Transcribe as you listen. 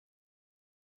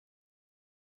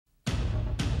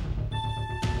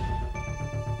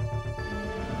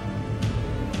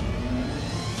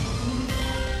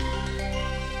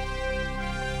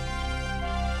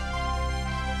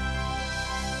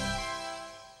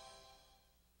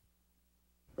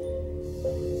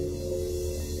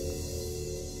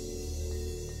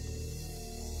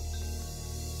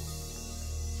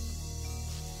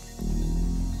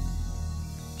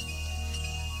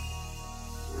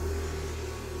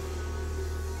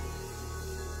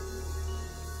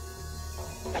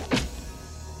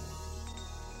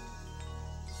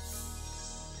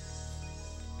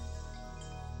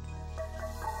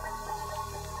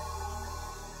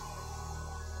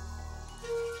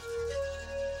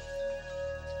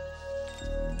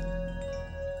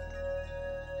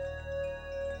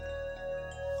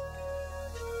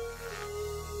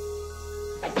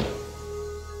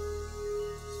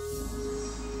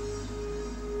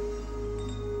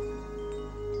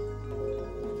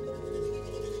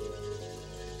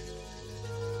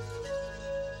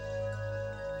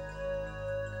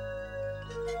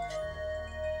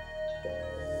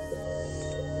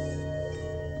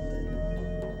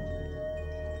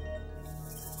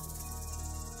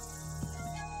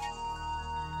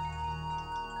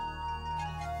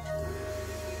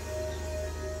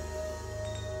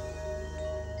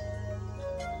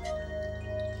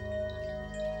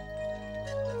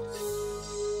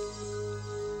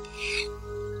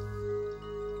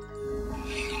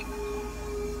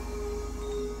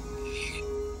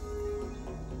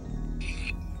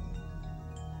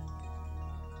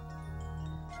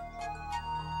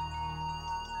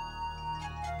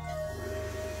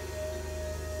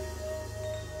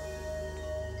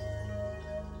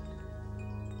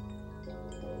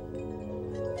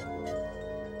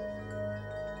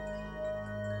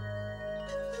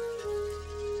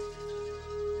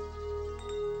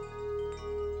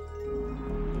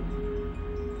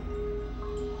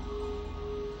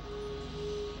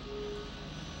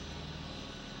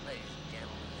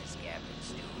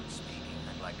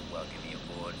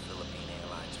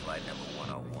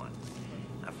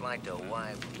like to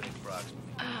wipe big frogs.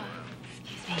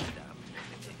 Excuse me.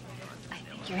 I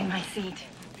think you're in my seat.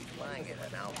 Flying at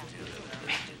an altitude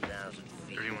of 2,000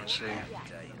 feet. 31C.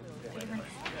 31.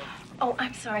 Oh,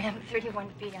 I'm sorry. I'm 31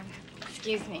 feet.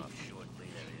 Excuse me.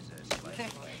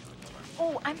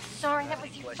 Oh, I'm sorry. That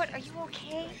was your foot. Are you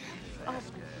okay? Oh,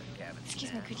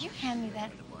 excuse me. Could you hand me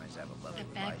that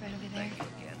bag right over there?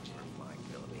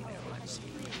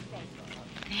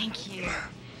 Thank you.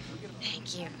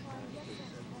 Thank you.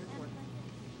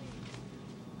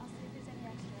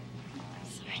 I'm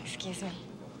sorry. Excuse me.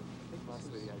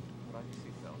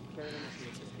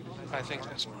 I think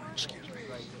that's mine. Excuse me.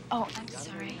 Oh, I'm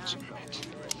sorry.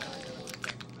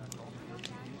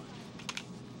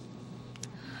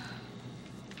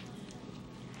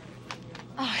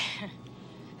 Oh,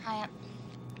 hi.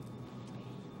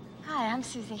 Hi, I'm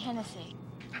Susie Hennessy.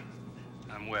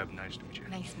 I'm Webb. Nice to meet you.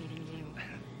 Nice meeting you.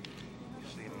 You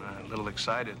seem a little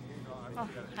excited. Oh,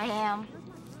 I am.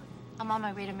 I'm on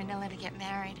my way to Manila to get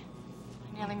married.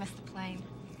 I nearly missed the plane.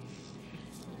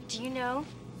 Do you know,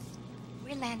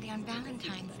 we're landing on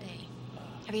Valentine's Day.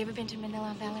 Have you ever been to Manila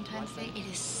on Valentine's Day? It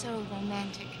is so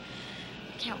romantic.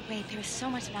 I can't wait. There was so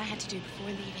much that I had to do before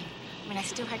leaving. I mean, I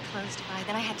still had clothes to buy.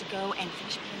 Then I had to go and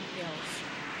finish paying bills.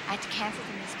 I had to cancel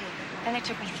the newspaper. Then it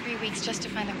took me 3 weeks just to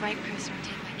find the right person to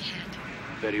take my cat.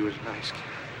 I bet he was a nice kid.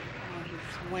 Oh, he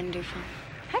was wonderful.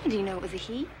 How did you know it was a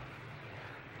he?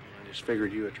 I just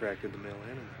figured you attracted the male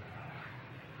animal.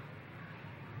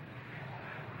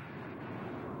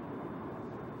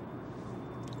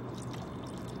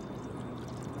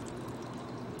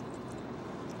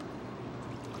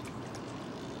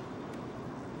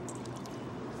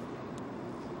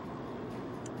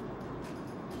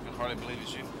 I hardly believe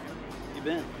it's you. You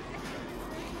been?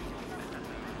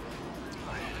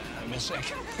 I've been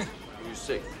sick. You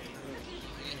sick?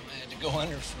 I had to go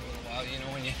under for a little while, you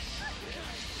know, when you...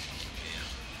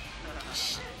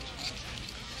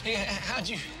 Hey, how'd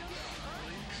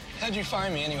you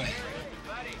find me anyway?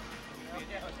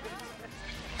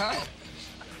 Huh?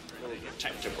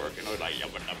 Time to work, you know, like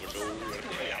yabba dabba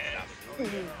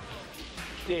doo.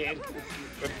 Dead.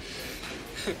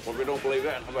 Well, we don't believe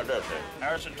that. How about that, then?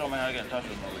 Harrison told me how to get in touch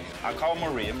with Maria. I call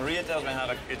Maria. Maria tells me how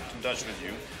to get in touch with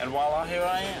you. And voila, here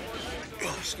I am.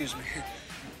 Oh, excuse me.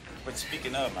 But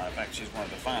speaking of, matter of fact, she's one of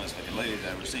the finest looking ladies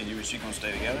I've ever seen. You and she gonna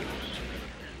stay together?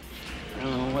 I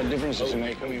don't know. What difference does it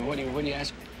make? I mean, what do you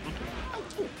ask?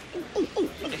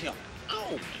 What the hell?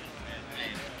 Ow!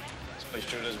 This place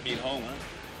sure does beat home, huh?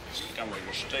 I'm ready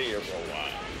to stay here for a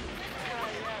while.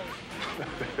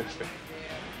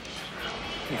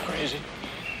 You crazy?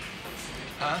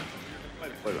 Huh?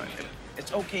 Wait a minute.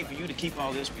 It's okay for you to keep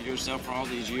all this for yourself for all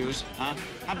these years, huh?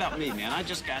 How about me, man? I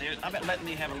just got here. How about letting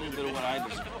me have a little bit of what I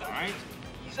deserve, all right?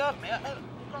 Ease up, man. We're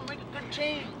gonna make a good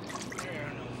team. There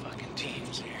are no fucking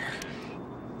teams here.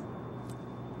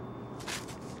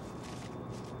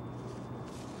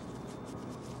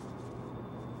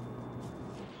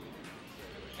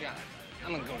 Yeah,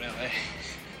 I'm gonna go to L.A.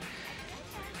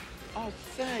 Oh,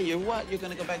 tell you what, you're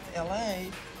gonna go back to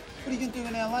L.A.? What are you gonna do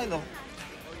in L.A., though?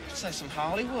 It's like some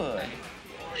Hollywood.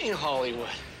 I ain't Hollywood.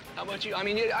 How about you? I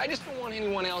mean, I just don't want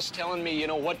anyone else telling me, you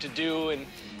know, what to do and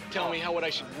telling me what I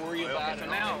should worry about. Okay, so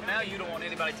now you don't want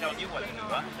anybody telling you what to do,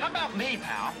 huh? How about me,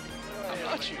 pal? How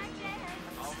about you?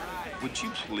 Would you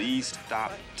please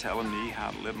stop telling me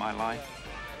how to live my life?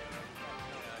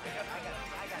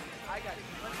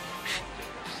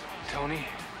 Tony?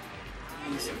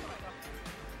 Easy.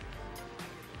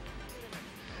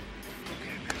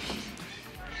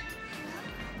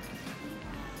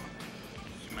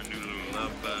 My new little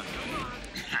love bug.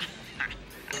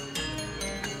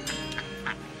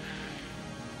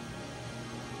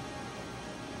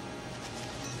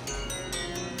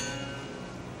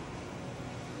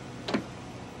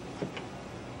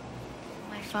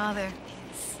 My father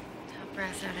is top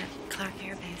brass out at Clark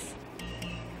Air Base.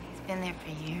 He's been there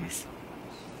for years.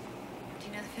 Do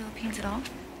you know the Philippines at all?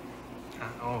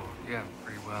 Oh, yeah,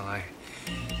 pretty well. I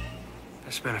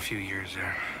spent a few years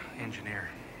there. Engineer.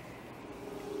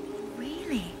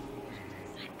 Really?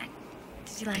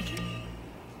 Did you like it?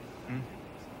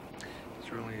 It's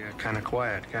really kind of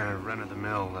quiet, kind of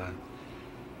run-of-the-mill. Not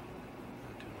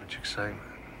too much excitement.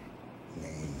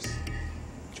 Names.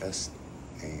 Just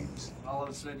names. All of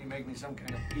a sudden, you make me some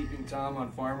kind of peeping Tom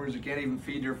on farmers who can't even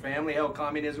feed their family. Hell,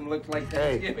 communism looked like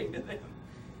Thanksgiving to them.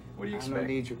 What do you expect? I don't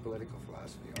need your political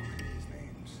philosophy. All I need is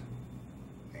names.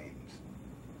 Names.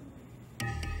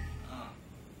 Oh.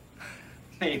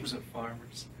 Names of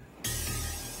farmers.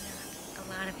 A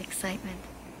lot of excitement.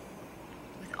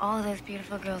 With all of those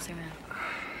beautiful girls around.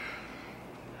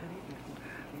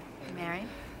 You married?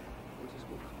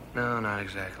 No, not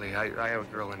exactly. I have a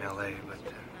girl in L.A., but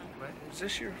is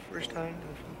this your first time?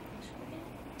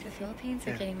 To the Philippines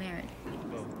or Yeah. getting married?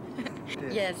 Well,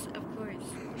 Yes, of course.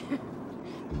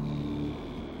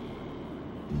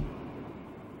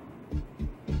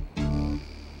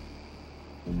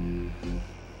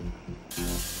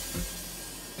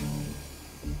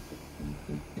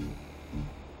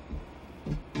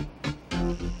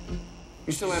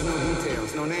 You still have no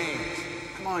details, no names.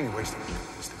 Come on, you're wasting time.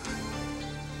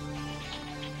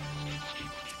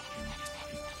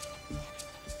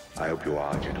 I hope you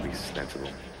are going to be sensible.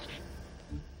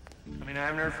 I mean, I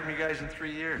haven't heard from you guys in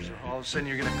 3 years. All of a sudden,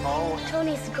 you're gonna call?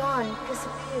 Tony's gone,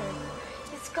 disappeared.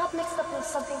 He's got mixed up in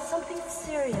something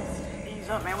serious. Ease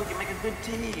up, man. We can make a good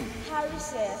team. Harry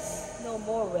says no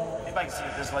more Red. If I can see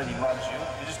if this lady loves you,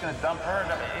 you're just gonna dump her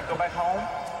and go back home?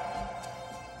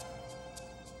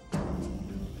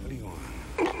 What do you want?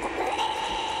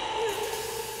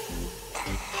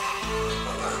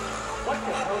 What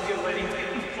the hell are you letting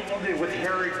me fall in with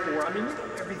Harry for? I mean, you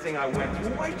know everything I went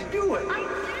through. Why'd you do it? I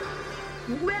did.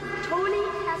 When Tony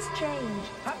has changed.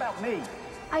 How about me?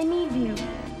 I need you.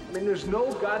 I mean, there's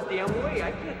no goddamn way.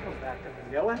 I can't come back to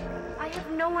Manila. I have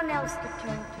no one else to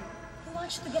turn to. He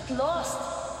wants you to get lost.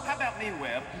 How about me,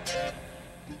 Webb?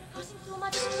 Causing too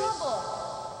much trouble.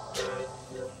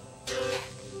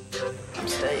 I'm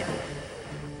staying.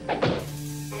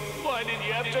 Why did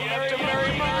you have to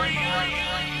marry Marie?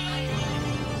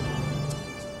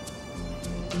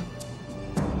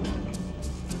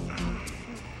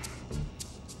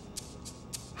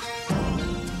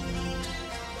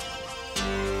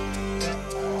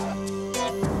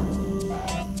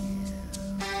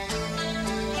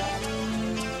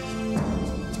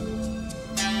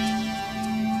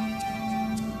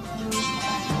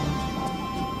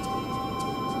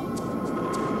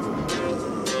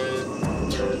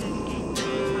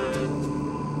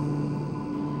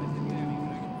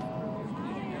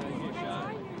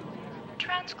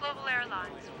 Global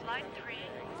Airlines, Flight 3,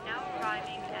 now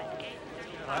arriving at gate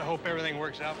 35. I hope everything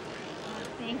works out for you.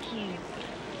 Thank you.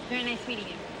 Very nice meeting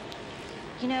you.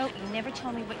 You know, you never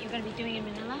told me what you're going to be doing in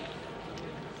Manila.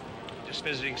 Just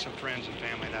visiting some friends and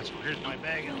family, that's all. Here's my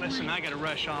bag. Listen, I gotta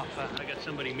rush off. I got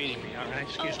somebody meeting me, all right?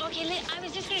 Excuse me. Okay, I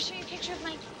was just going to show you a picture of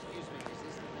my... You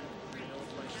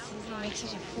make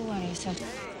such a fool out of yourself.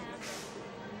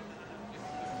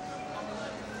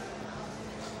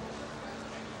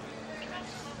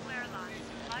 Global Airlines,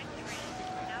 Flight 3,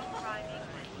 now arriving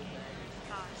at gate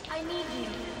 35. I need you.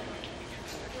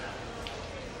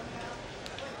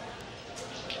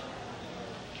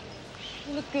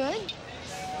 You look good.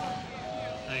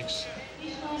 Thanks.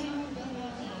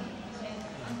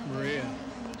 Maria.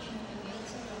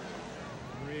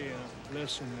 Maria,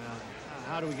 listen,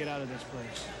 how do we get out of this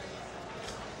place?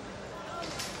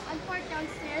 I'm parked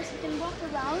downstairs. You can walk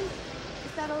around.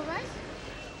 Is that all right?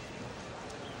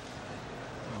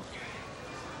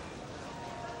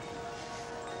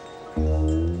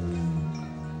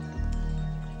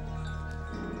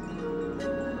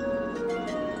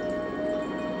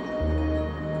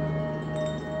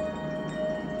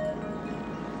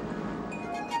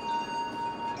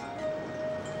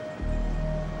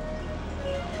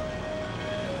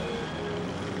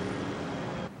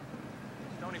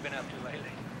 Been up to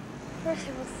lately? First,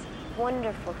 it was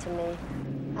wonderful to me.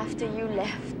 After you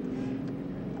left.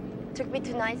 Took me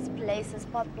to nice places,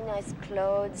 bought me nice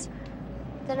clothes.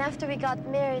 Then after we got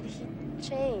married, he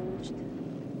changed.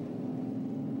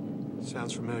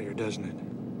 Sounds familiar, doesn't it?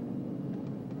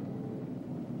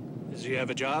 Does he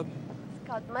have a job? He's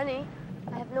got money.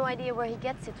 I have no idea where he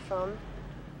gets it from.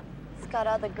 He's got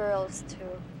other girls,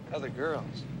 too. Other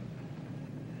girls?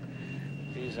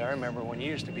 Geez, I remember when you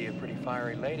used to be a pretty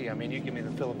fiery lady. I mean, you give me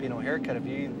the Filipino haircut if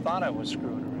you even thought I was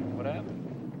screwing around. What happened?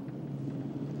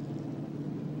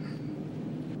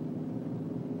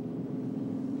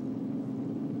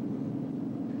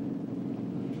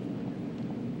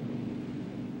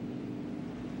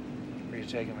 Where are you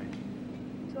taking me?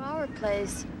 To our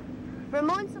place.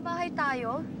 Ramon, sa bahay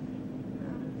tayo.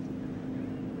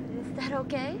 Is that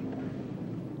okay?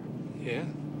 Yeah.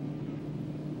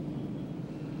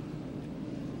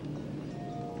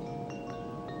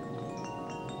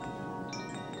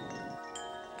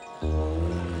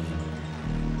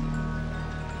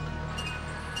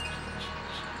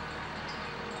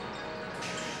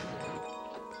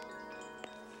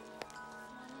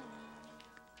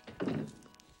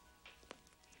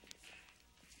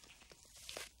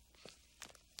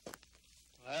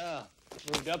 Well,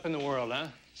 moved up in the world, huh?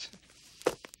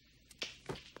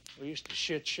 We used to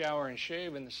shit, shower, and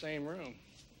shave in the same room.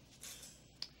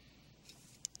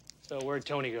 So where'd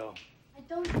Tony go? I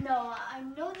don't know. I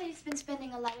know that he's been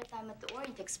spending a lot of time at the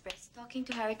Orient Express talking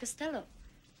to Harry Costello.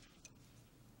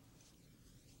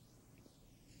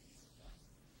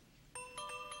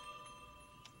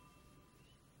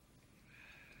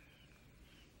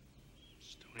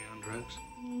 Is Tony on drugs?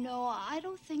 No, I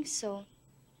don't think so.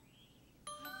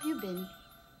 How have you been?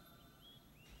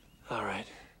 All right.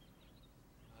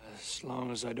 As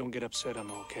long as I don't get upset,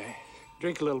 I'm okay.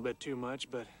 Drink a little bit too much,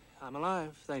 but I'm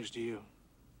alive, thanks to you.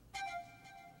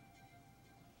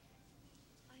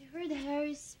 I heard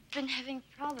Harry's been having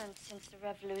problems since the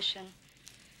revolution.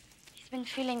 He's been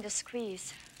feeling the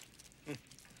squeeze.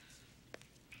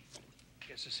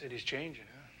 Guess the city's changing,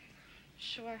 huh?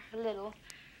 Sure, a little.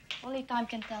 Only time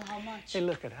can tell how much. Hey,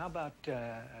 look, how about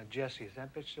Jessie? Does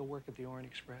that bitch still work at the Orient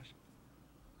Express?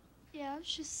 Yeah,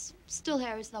 she's still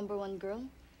Harry's #1 girl.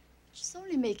 She's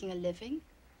only making a living.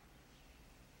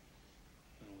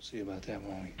 We'll see about that,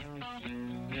 won't we?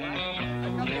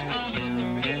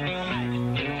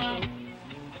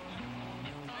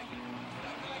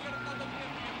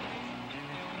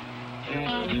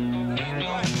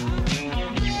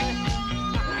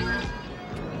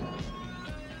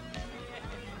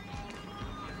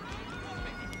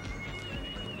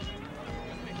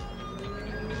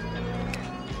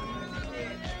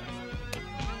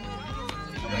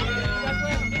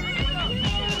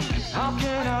 How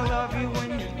can I love you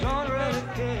when you don't really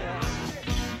care?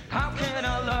 How can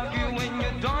I love you when you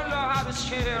don't know how to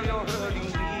share? You're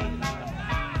hurting me.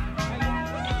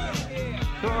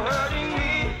 You're hurting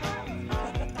me.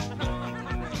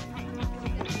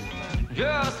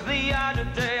 Just the other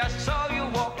day I saw you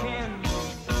walk in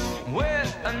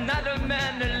with another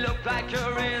man that looked like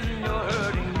you're in. You're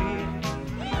hurting me.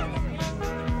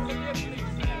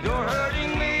 You're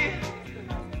hurting me.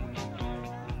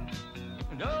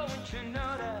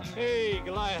 Hey,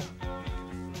 Goliath.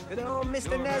 Hello,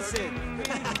 Mr. Nelson.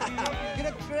 You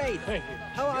look great. Thank you.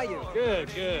 How are you?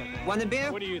 Good, good. Want a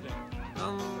beer? What do you think?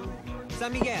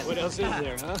 San Miguel. What else is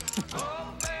there, huh?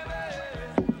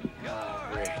 Oh,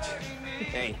 great.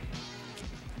 Hey,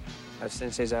 our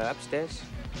senses are upstairs.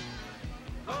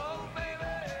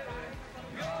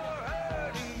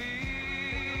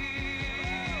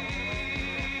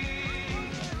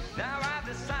 Now I've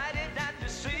decided not to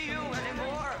see you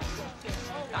anymore.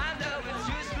 I know it's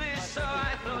useless, so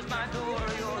I close my door.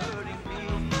 You're hurting me.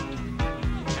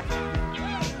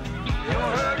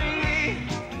 You're hurting me.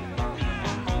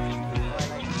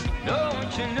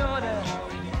 Don't you know that?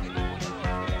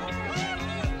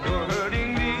 You're hurting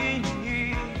me.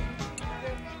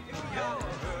 You're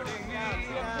hurting me.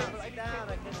 Right down,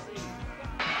 I can see.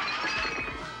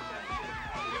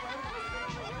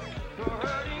 You're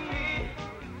hurting me.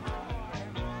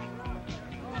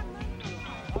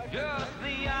 Just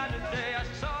the other day I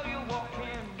saw you walk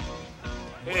in.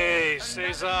 Hey,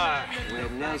 Cesar. Well,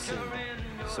 Nelson,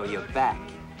 so you're back.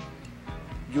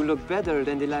 You look better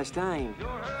than the last time.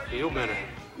 Feel better.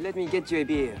 Let me get you a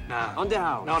beer. Nah. On the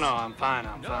house. No, I'm fine,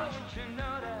 I'm fine.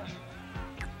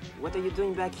 What are you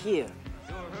doing back here?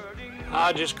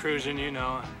 Just cruising, you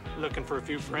know, looking for a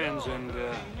few friends and,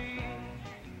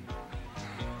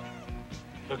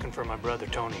 looking for my brother,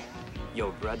 Tony.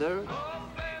 Your brother?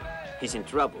 He's in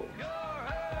trouble.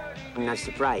 I'm not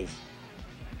surprised.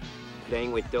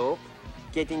 Playing with dope,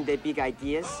 getting the big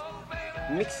ideas,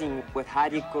 mixing with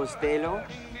Harry Costello.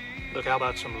 Look, how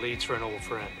about some leads for an old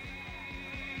friend?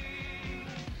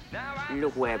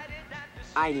 Look, Webb,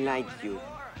 I like you.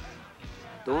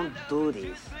 Don't do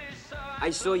this. I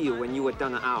saw you when you were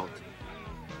done out.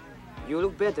 You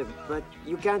look better, but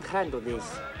you can't handle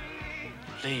this.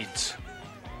 Leads.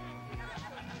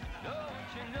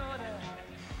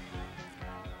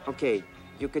 Okay,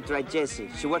 you could try Jessie.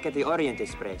 She works at the Orient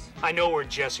Express. I know where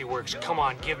Jessie works. Come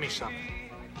on, give me something.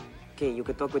 Okay, you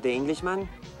could talk with the Englishman.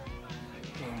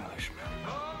 Englishman.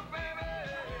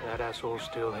 That asshole's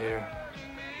still here.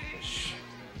 Shh.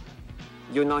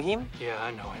 You know him? Yeah, I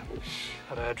know him.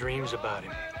 I've had dreams about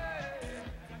him.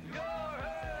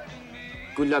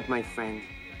 Good luck, my friend.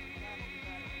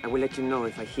 I will let you know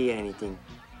if I hear anything.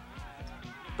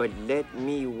 But let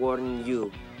me warn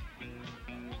you.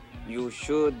 You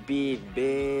should be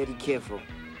very careful.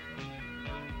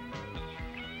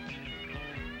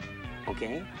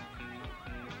 Okay?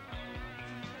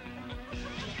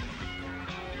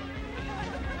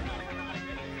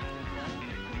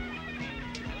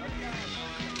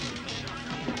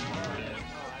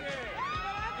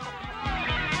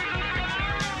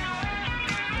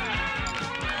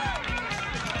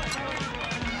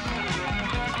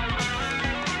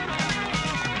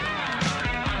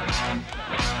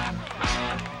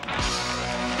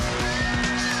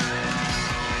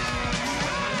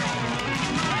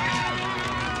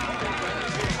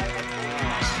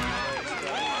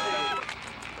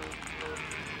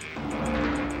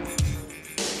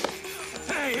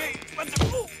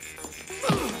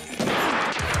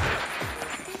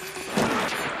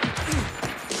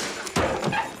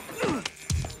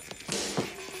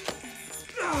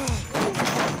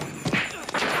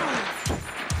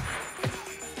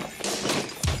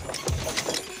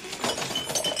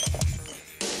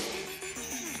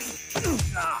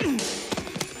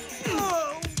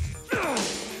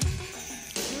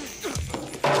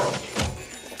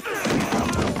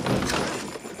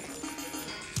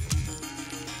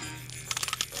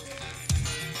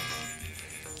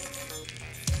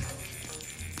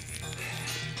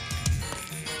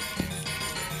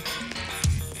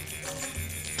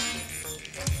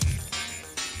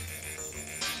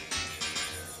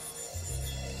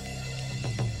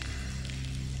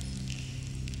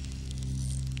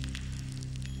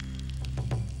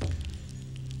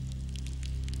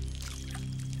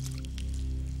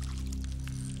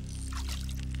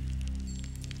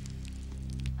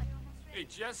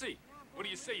 Jesse, what do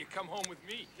you say you come home with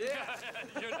me? Yeah.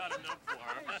 You're not enough for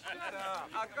her. Shut up.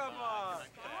 Oh, come on.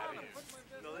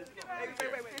 Hey,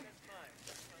 wait.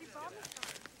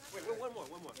 Wait, one more.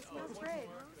 It smells great.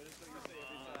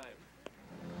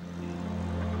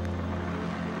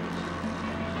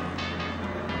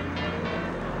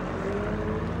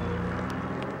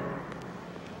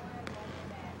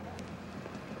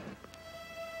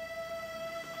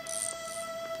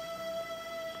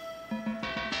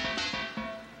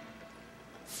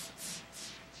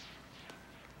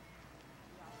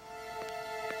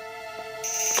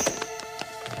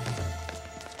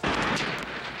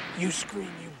 You scream,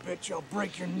 you bitch, I'll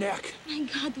break your neck. My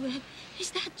God, Webb,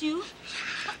 is that you?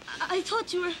 I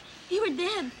thought you were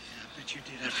dead. I bet you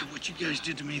did after what you guys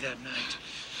did to me that night.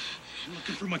 I'm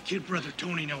looking for my kid brother,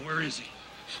 Tony. Now, where is he?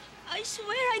 I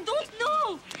swear, I don't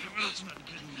know. Well, it's not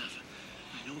good enough.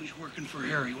 I know he's working for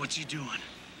Harry. What's he doing?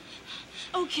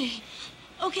 Okay,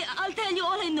 I'll tell you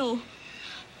all I know.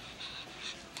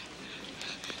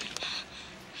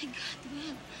 My God,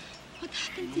 Webb, what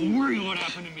happened to you? Don't worry what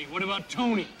happened to me. What about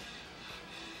Tony?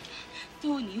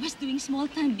 Tony was doing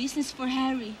small-time business for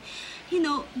Harry. You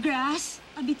know, grass,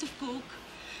 a bit of coke.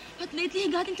 But lately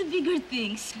he got into bigger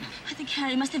things. I think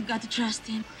Harry must have got to trust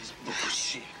him.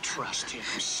 Bullshit. Trust him.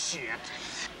 Shit.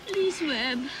 Please,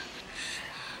 Webb.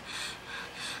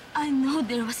 I know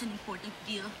there was an important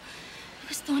deal.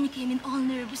 Because Tony came in all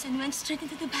nervous and went straight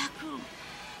into the back room.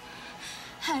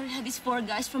 Harry had these 4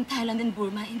 guys from Thailand and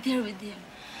Burma in there with him.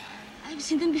 I've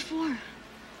seen them before. Same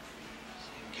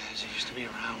guys that used to be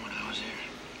around when I was here.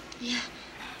 Yeah,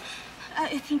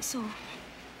 I think so.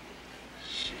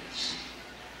 Shit.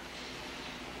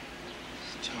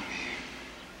 Tony.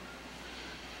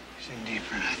 He's in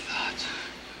deeper than I thought.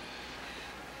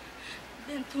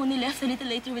 Then Tony left a little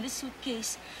later with a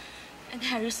suitcase. And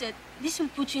Harry said, this will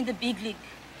put you in the big league.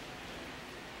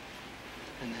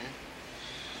 And then?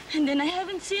 And then I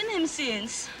haven't seen him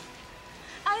since.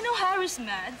 I know Harry's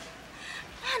mad.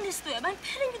 Honest, Webb, I'm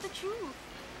telling you the truth.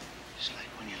 It's like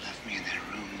when you left me in that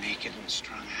room naked and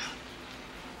strung out.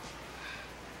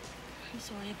 I'm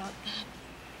sorry about that.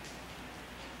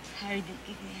 Harry didn't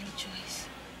give me any choice.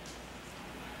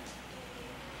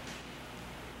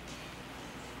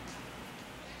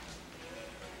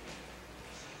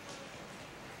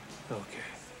 Okay.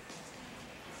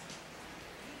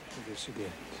 I guess you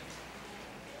didn't.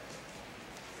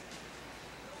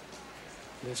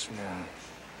 Listen now.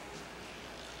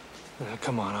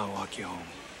 Come on, I'll walk you home.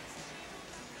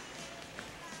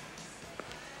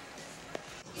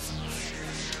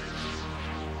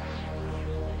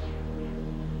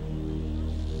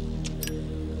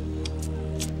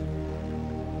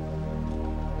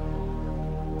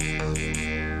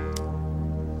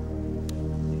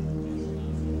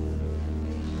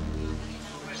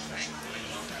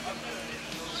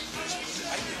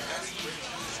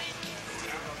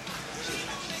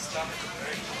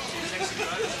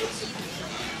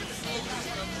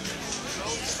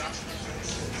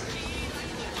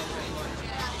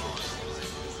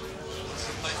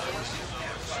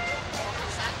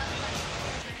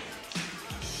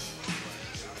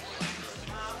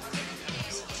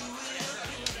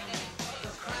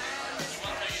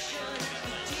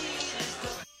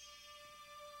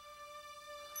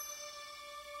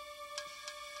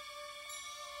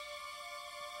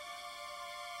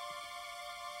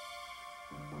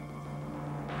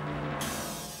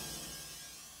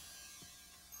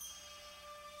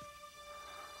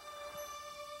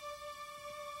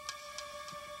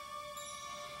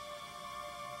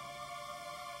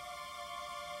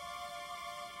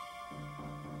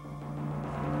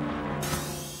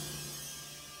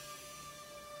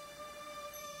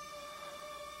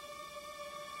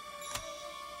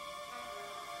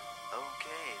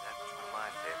 Okay, that was one of my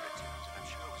favorite tunes, and I'm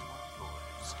sure it was one of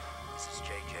yours. This is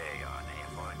JJ on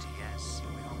AFRTS,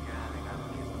 and we hope you're having a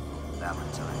beautiful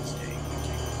Valentine's Day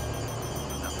weekend.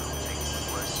 Nothing will take you with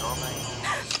worse song,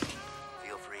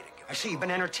 Feel free to give I see you've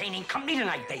been entertaining company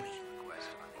tonight, baby.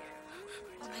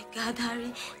 Oh, my God,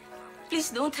 Harry. Please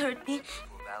don't hurt me.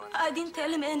 I didn't tell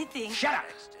him anything. Shut up!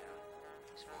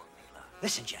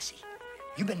 Listen, Jessie,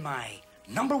 you've been my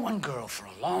 #1 girl for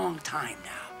a long time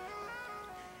now.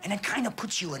 And it kind of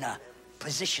puts you in a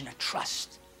position of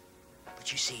trust.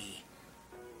 But you see,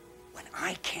 when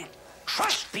I can't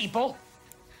trust people...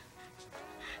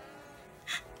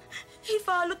 He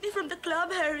followed me from the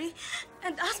club, Harry,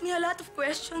 and asked me a lot of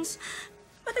questions.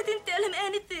 But I didn't tell him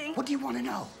anything. What do you want to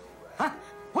know? Huh?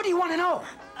 What do you want to know?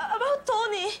 About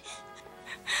Tony.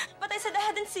 But I said I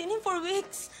hadn't seen him for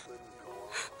weeks.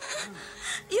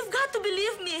 You've got to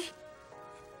believe me.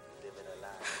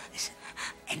 Listen,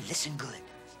 And listen good.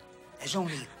 There's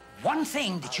only one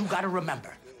thing that you gotta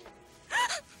remember.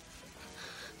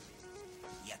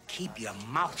 You keep your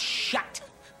mouth shut.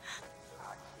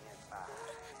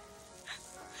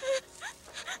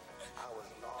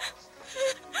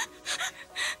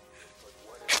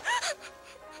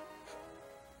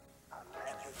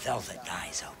 And your velvet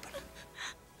eyes open.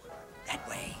 That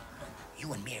way,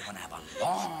 you and me are gonna have a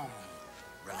long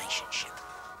relationship.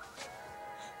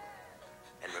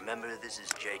 And remember, this is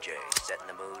JJ, setting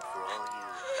the mood for all you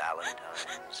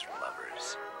Valentine's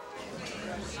lovers.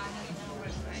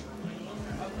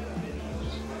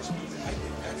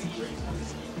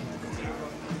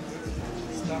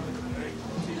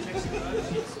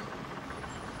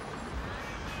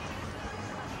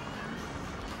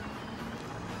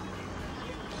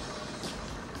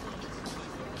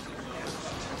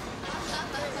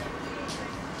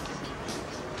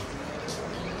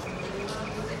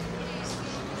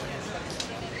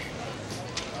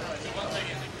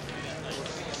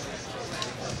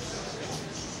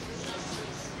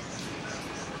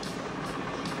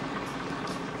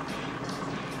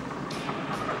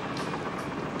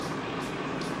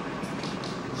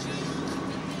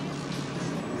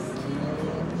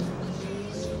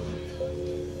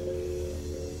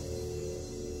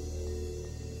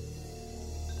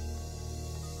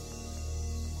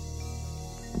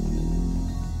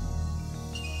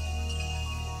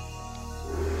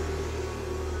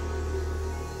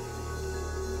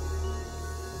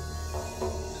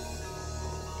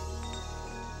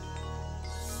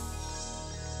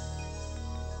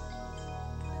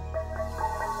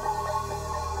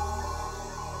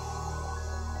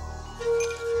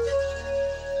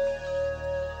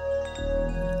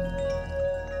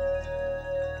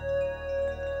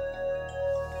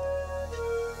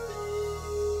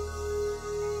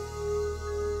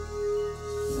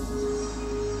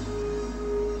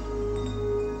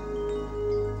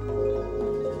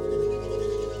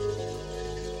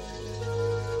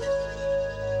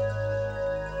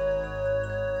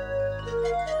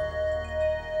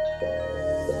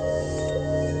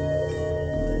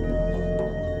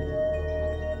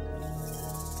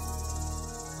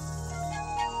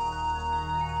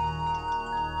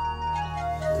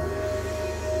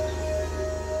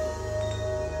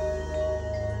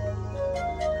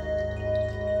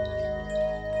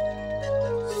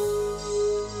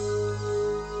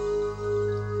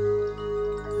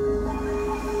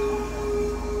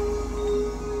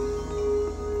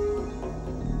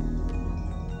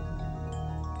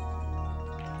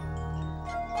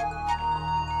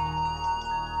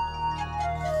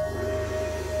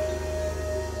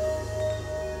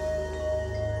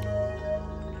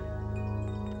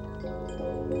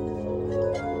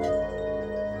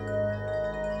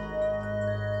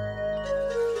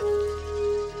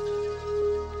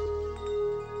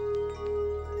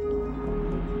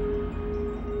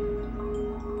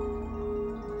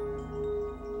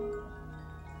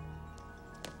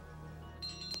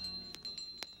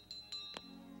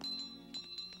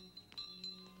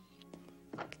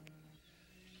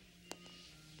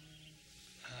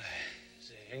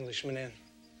 Englishman in?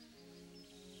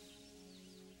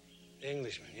 The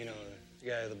Englishman, you know, the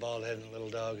guy with the bald head and the little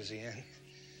dog, is he in?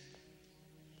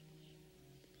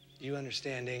 You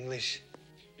understand English?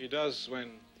 He does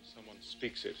when someone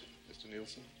speaks it, Mr.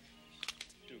 Nielsen.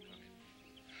 Do come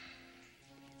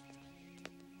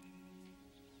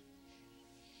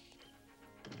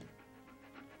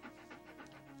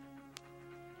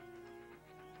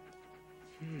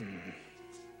in.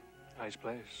 Nice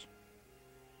place.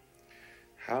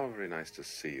 How very nice to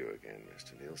see you again,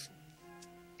 Mr. Nielsen.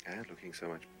 And looking so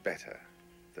much better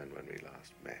than when we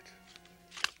last met.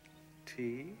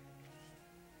 Tea?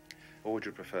 Or would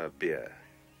you prefer beer?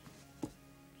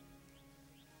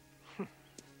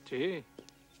 Tea.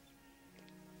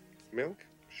 Milk?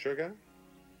 Sugar?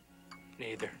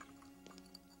 Neither.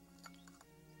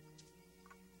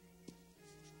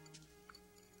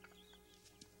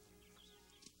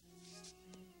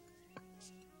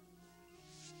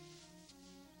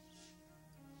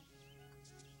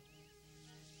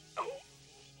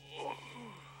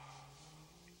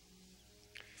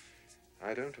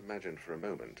 I don't imagine for a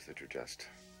moment that you just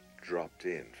dropped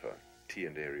in for tea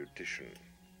and erudition.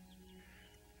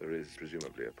 There is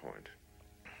presumably a point.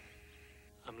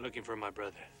 I'm looking for my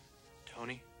brother.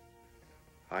 Tony?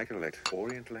 I collect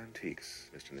Oriental antiques,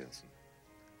 Mr. Nielsen.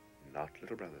 Not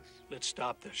little brothers. Let's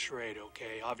stop the charade,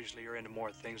 okay? Obviously, you're into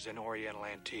more things than Oriental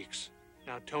antiques.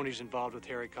 Now, Tony's involved with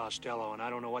Harry Costello, and I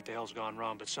don't know what the hell's gone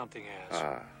wrong, but something has.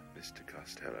 Ah, Mr.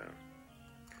 Costello.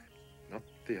 Not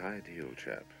the ideal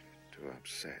chap to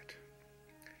upset.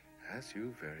 as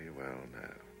you very well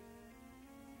know.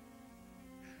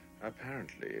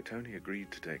 Apparently, Tony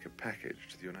agreed to take a package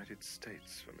to the United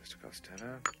States for Mr.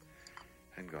 Costello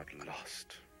and got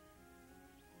lost.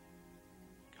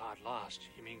 Got lost?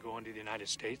 You mean going to the United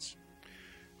States?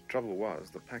 Trouble was,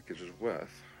 the package was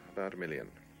worth about $1 million.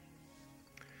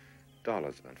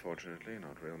 Dollars, unfortunately,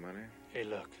 not real money. Hey,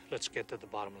 look, let's get to the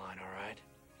bottom line, all right?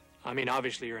 I mean,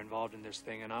 obviously you're involved in this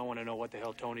thing, and I want to know what the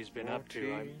hell Tony's been up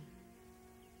to.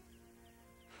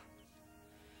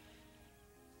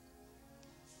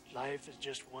 Life is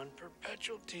just one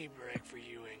perpetual tea break for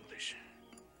you English,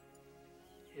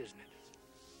 isn't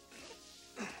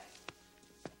it?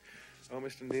 Oh,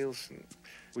 Mr. Nielsen,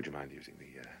 would you mind using the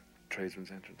tradesman's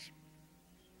entrance?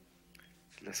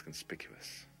 It's less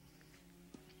conspicuous.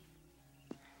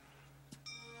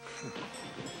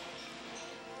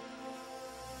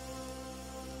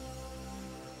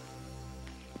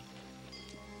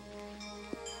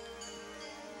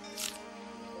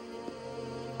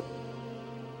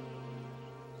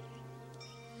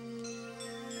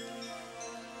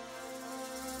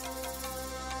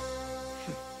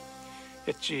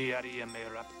 Itchy out of your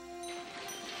mare up.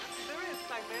 Serious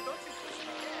thing, man. Don't you push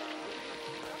me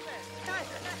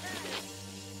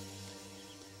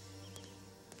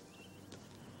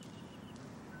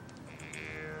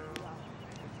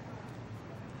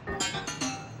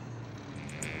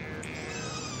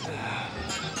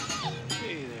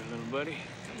Hey there, little buddy.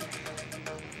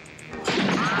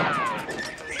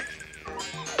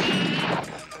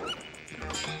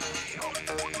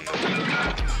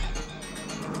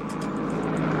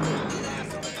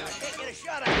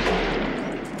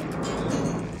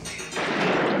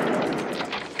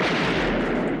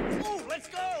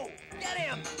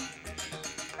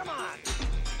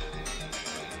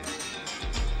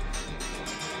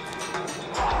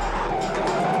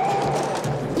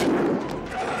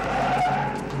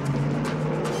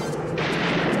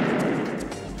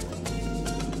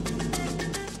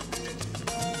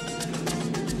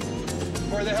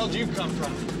 Where the hell did you come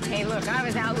from? Hey, look, I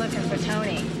was out looking for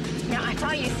Tony. Now, I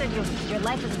thought you said your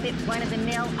life was a bit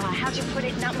run-of-the-mill. How'd you put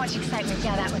it? Not much excitement.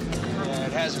 Yeah, that was... Yeah,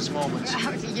 it has its moments.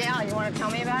 Yeah, you want to tell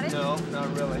me about it? No,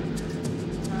 not really.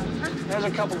 There's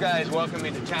a couple guys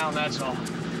welcoming me to town, that's all.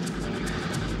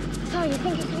 So, you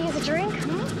think you could use a drink?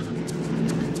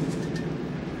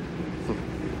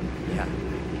 Yeah.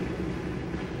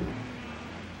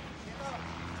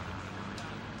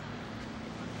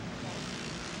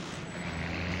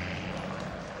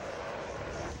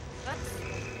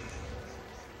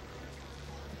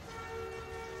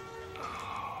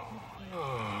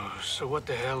 Oh, so what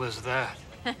the hell is that?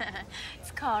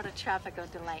 It's called a Tropical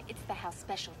Delight. It's the house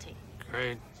specialty.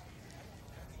 Great.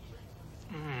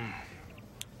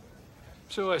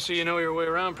 So I see you know your way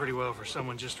around pretty well for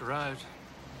someone just arrived.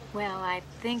 Well, I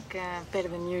think better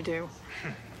than you do.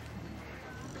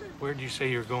 Where'd you say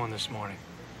you were going this morning?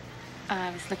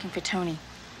 I was looking for Tony.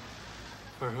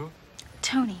 For who?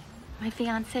 Tony, my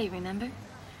fiancé, remember?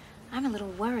 I'm a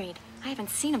little worried. I haven't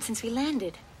seen him since we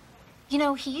landed. You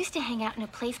know, he used to hang out in a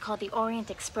place called the Orient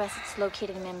Express. It's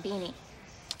located in Mambini.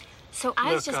 So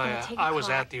I was just going to take a I was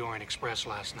car. at the Orient Express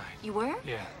last night. You were?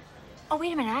 Yeah. Oh,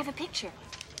 wait a minute. I have a picture.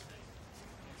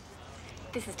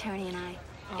 This is Tony and I.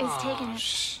 It was taken at...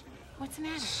 What's the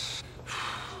matter?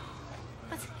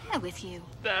 What's the matter with you?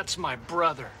 That's my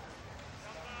brother.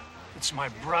 It's my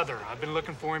brother. I've been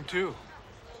looking for him, too.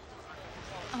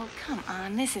 Oh, come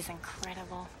on. This is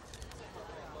incredible.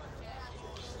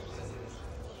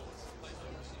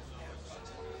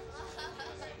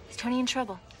 Is Tony in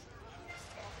trouble?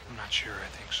 I'm not sure. I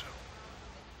think so.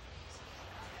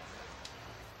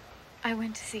 I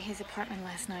went to see his apartment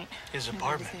last night. His when I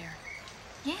apartment? was there.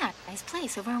 Yeah, nice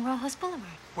place over on Rojas Boulevard.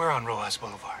 We're on Rojas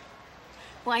Boulevard.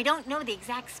 Well, I don't know the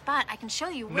exact spot. I can show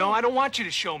you where... No, I don't want you to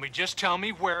show me. Just tell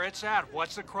me where it's at.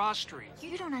 What's the cross street?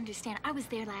 You don't understand. I was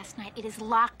there last night. It is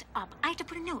locked up. I have to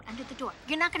put a note under the door.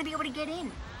 You're not going to be able to get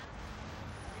in.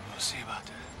 We'll see about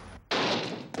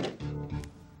that.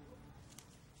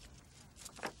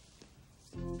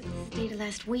 This is dated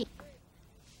last week.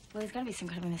 Well, there's got to be some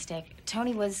kind of a mistake.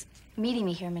 Tony was meeting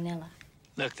me here in Manila.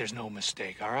 Look, there's no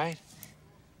mistake, all right?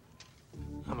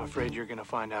 I'm afraid you're gonna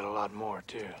find out a lot more,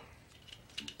 too.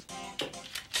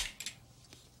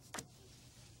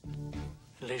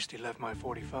 At least he left my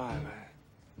 45,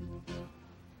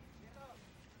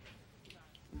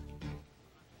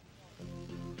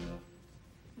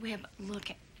 Webb, look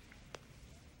at...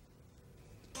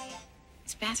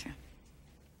 It's bathroom.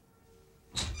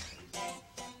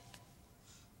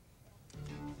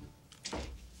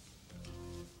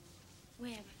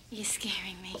 Webb, you're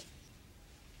scaring me.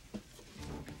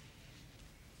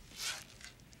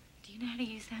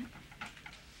 that?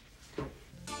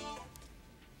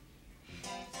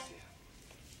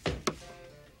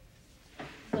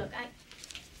 Look,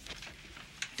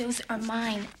 those are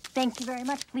mine. Thank you very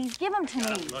much. Please give them to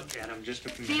me. Look at them just a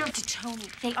few Feel minutes. to Tony.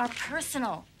 They are personal.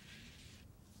 All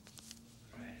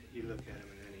right, you look at them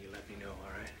and then you let me know,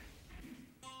 all right?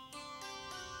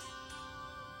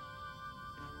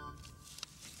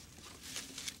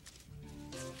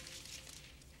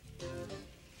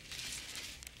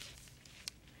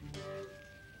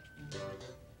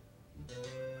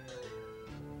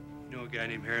 You know a guy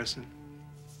named Harrison?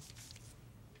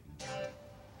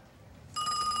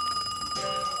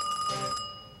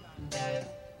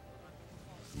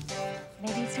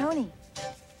 Maybe it's Tony.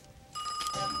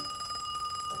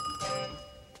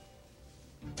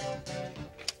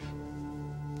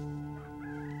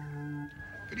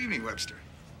 Good evening, Webster.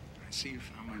 I see you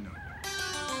found my note.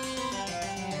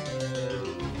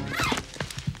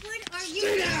 What are you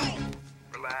Stay doing? down!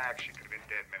 Relax. You could have been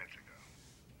dead minutes ago.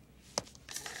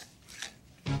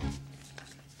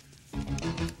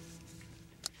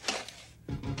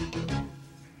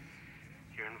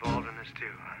 You're involved in this too.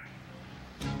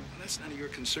 Well, that's none of your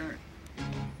concern.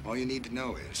 All you need to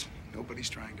know is nobody's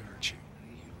trying to hurt you.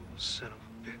 You son of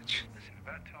a bitch. Listen,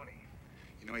 about Tony.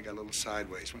 You know, he got a little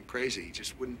sideways, went crazy. He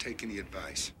just wouldn't take any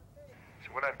advice.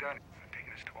 So what I've done, I've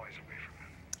taken his toys away from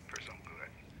him for his own good.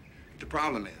 The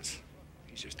problem is,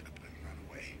 he's just up and run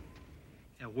away.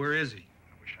 Yeah, where is he?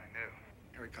 I wish I knew.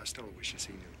 Harry Costello wishes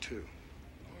he knew, too.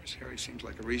 Of course, Harry seems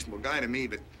like a reasonable guy to me,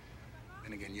 but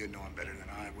then again, you'd know him better than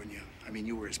I, wouldn't you? I mean,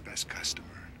 you were his best customer.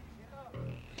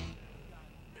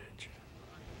 Bitch.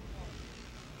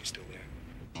 You still there?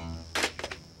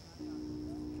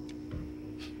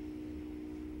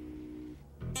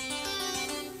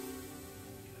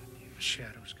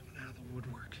 Shadows coming out of the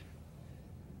woodwork.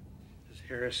 This is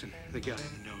Harrison, the guy in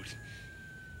the note.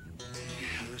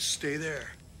 Yeah, let's stay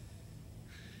there.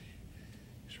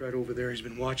 He's right over there. He's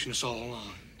been watching us all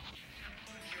along.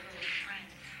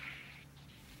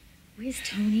 Where's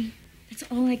Tony? That's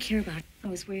all I care about.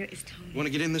 Where is Tony? Want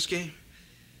to get in this game?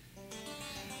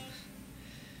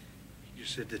 You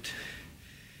said that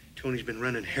Tony's been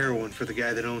running heroin for the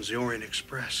guy that owns the Orient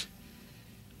Express.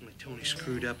 Only Tony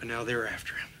screwed up and now they're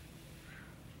after him.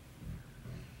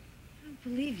 I don't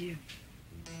believe you.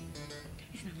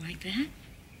 He's not like that.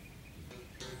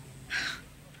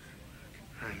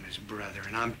 I'm his brother,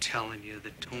 and I'm telling you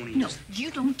that Tony No, is...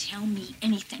 you don't tell me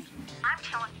anything. I'm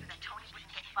telling you that Tony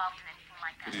wouldn't get involved in anything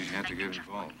like that. He didn't have to get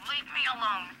involved. Leave me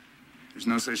alone. There's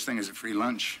no such thing as a free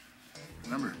lunch.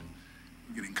 Remember,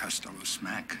 we're getting Costello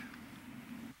smack.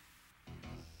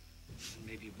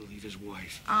 Maybe you believe his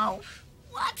wife. Oh,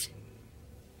 what?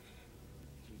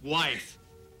 Wife.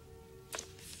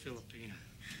 Filipina.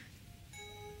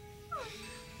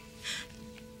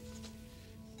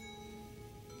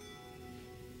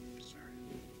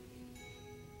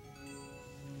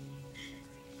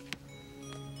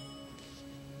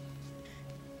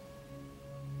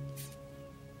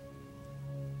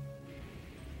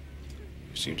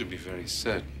 You seem to be very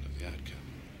certain of the outcome.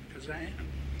 Because I am.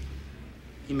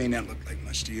 He may not look like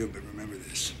much to you, but remember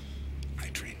this. I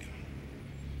trained him.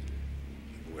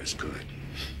 The boy's good.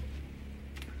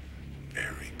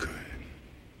 Very good.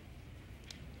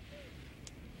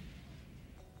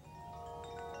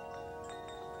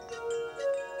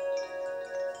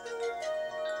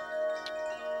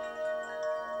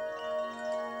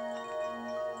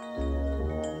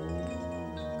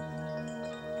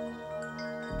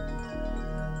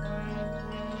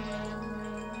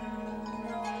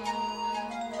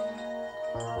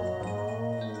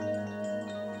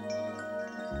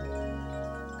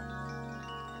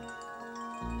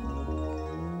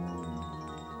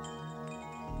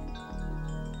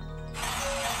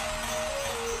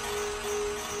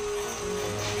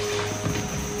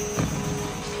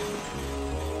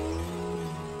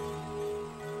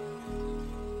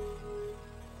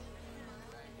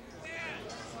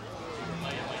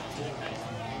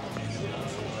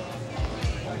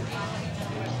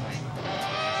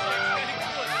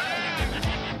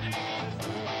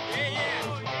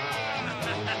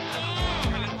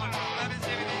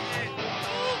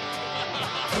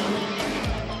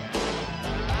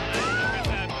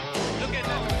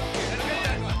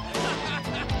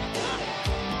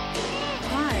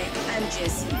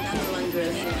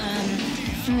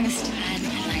 First, I'd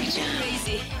like a job.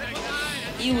 Crazy.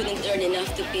 You wouldn't earn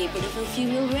enough to pay for the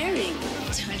perfume you're wearing.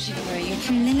 Don't you worry your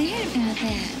pretty little head about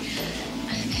that.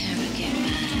 I'm never get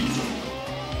mine.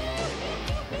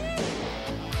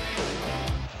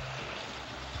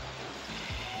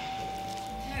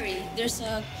 Harry, There's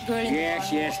a girl in the bar.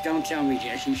 Yes, don't tell me,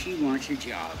 Jessie. She wants a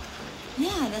job.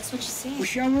 Yeah, that's what she said. Well,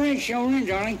 show her in,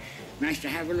 darling. Nice to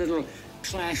have a little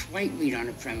class white meat on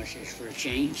the premises for a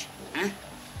change, huh?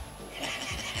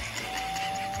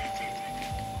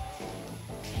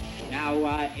 Now,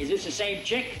 is this the same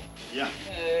chick? Yeah.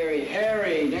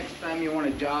 Harry, next time you want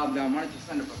a job done, why don't you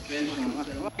send up a fish? Knock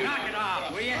it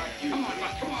off, will you? Come on.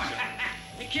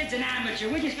 The kid's an amateur.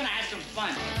 We're just gonna have some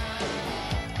fun.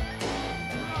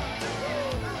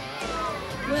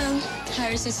 Well,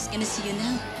 Harry says he's gonna see you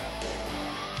now.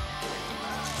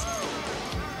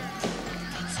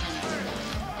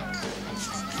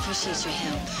 Appreciate your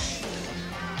help.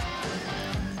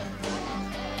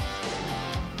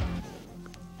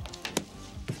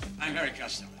 I'm Harry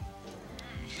Costello.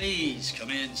 Please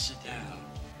come in, sit down.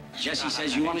 Jessie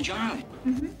says you want a job.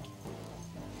 Mm-hmm.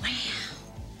 Wow.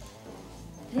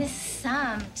 This is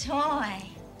some toy.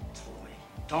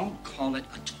 Don't call it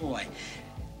a toy.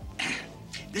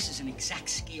 This is an exact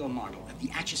scale model of the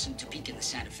Atchison, Topeka, and the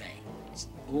Santa Fe. It's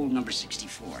old number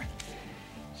 64.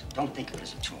 So don't think of it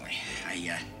as a toy.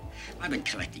 I've been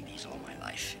collecting these all my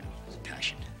life. You know, it's a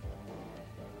passion.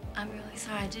 I'm really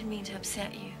sorry. I didn't mean to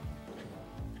upset you.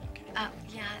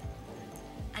 Yeah,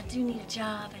 I do need a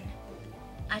job, and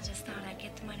I just thought I'd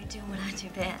get the money doing what I do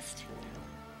best.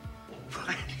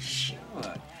 Sure.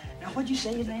 Now, what'd you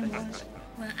say your name was?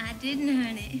 Well, I didn't,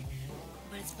 honey,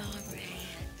 but it's Barbara Ann.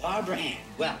 Barbara Ann.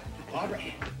 Well, Barbara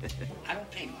Ann. I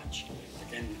don't pay much, but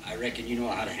then I reckon you know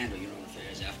how to handle your own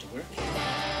affairs after work.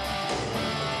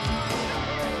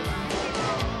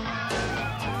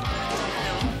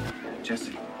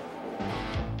 Jessie,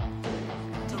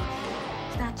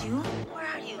 Is that you? Where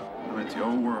are you? I'm at the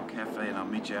Old World Cafe, and I'll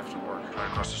meet you after work, right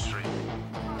across the street.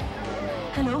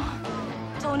 Hello?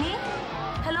 Tony?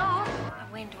 Hello?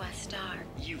 When do I start?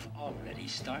 You've already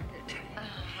started.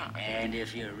 And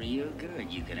if you're real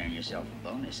good, you can earn yourself a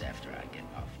bonus after I get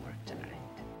off work tonight.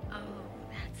 Oh,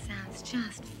 that sounds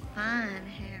just fine,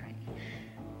 Harry.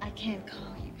 I can't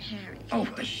call you Harry. Oh,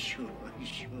 sure.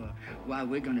 Why,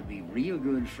 we're gonna be real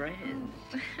good friends.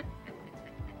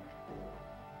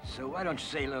 So why don't you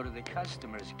say hello to the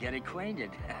customers, get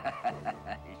acquainted?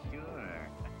 Sure.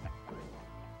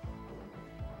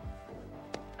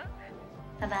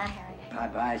 Bye-bye, Harry.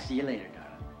 Bye-bye. See you later,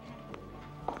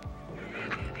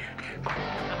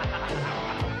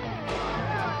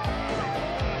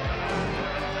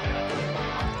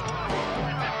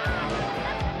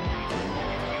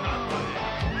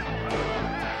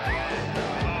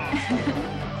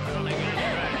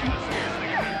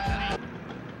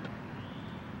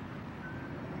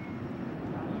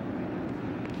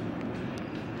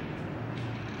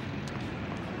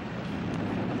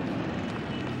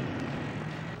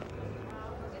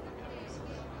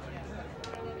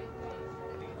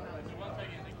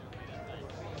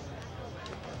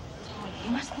 You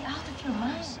must be out of your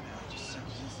mind. Jesus,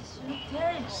 you look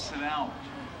dead. Sit down.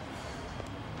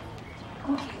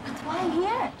 Okay, but why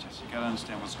here? Jesse, you gotta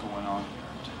understand what's going on here.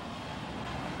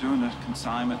 I'm doing a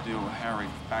consignment deal with Harry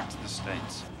back to the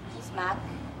States. He's mad.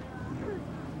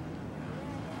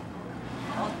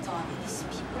 Oh, Tommy, these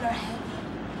people are heavy.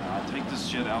 I take this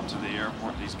shit out to the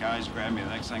airport. These guys grab me. The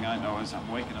next thing I know is I'm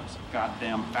waking up some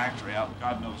goddamn factory out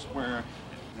God knows where.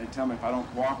 They tell me if I don't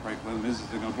cooperate with them,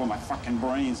 they're gonna blow my fucking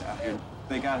brains out here.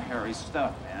 They got Harry's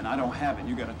stuff, man. I don't have it.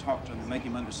 You gotta talk to him and make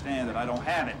him understand that I don't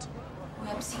have it.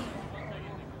 Webb's here.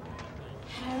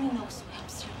 Harry knows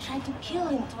Webb's here. Tried to kill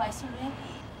him twice already.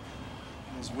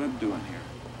 What's Webb doing here?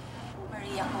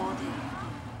 Maria called him.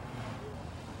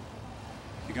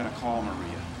 You gotta call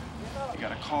Maria. You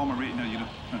gotta call Maria. No, you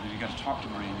gotta talk to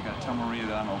Maria. You gotta tell Maria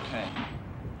that I'm okay.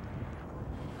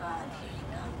 God, here he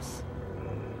comes.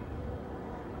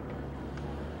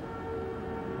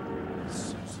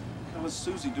 Susie. What's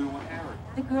Susie doing with Harry?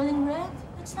 The girl in red?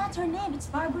 That's not her name. It's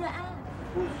Barbara Ann.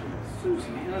 Susie,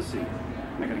 let's see.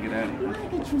 I gotta get out of here. You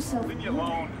gotta get yourself. Leave me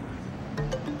alone.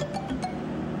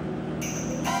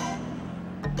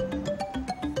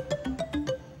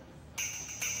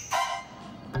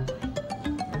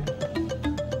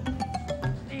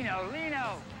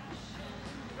 Lino.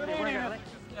 Good evening, Mr.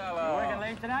 Costello. You working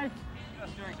late tonight?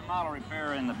 Just doing some model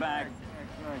repair in the back.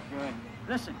 Good.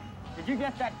 Listen, did you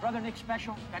get that Brother Nick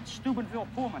special? That Steubenville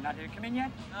Pullman? Now, did it come in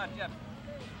yet? Not yet.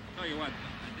 Tell you what,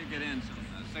 I did get in some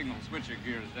signal switcher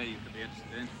gear today you could be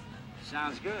interested in.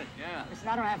 Sounds good. Yeah. Listen,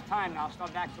 I don't have time now. I'll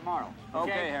start back tomorrow.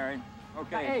 Okay, Harry.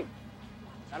 Okay. Now, hey,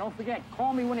 now don't forget,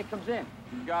 call me when it comes in.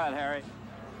 You got it, Harry.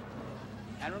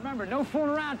 And remember, no fooling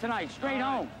around tonight. Straight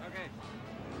home. Okay.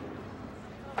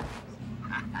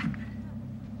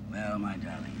 Well, my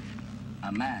darling,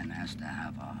 a man has to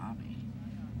have a hobby.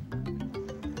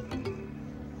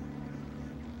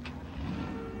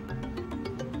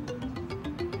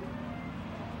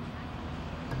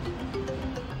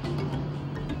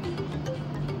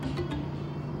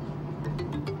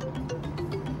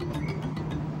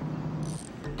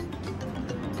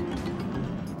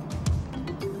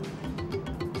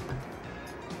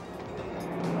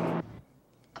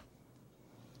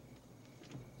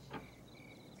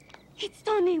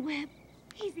 Tony Webb.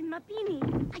 He's in Mapini.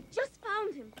 I just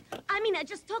found him. I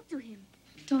just talked to him.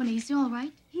 Tony, is he all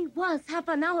right? He was half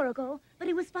an hour ago, but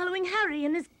he was following Harry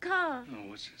in his car. Oh,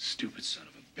 what's that stupid son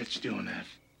of a bitch doing that?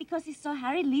 Because he saw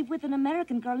Harry leave with an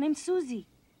American girl named Susie.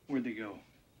 Where'd they go?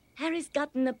 Harry's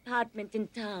got an apartment in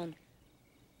town,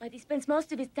 but he spends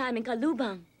most of his time in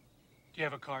Kalubang. Do you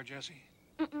have a car, Jesse?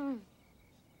 Mm-mm.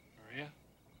 Maria?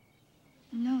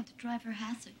 No, the driver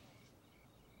has it.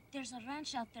 There's a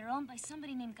ranch out there owned by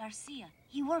somebody named Garcia.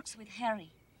 He works with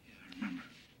Harry. Yeah, I remember.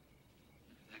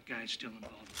 That guy's still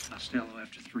involved with Costello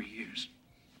after 3 years.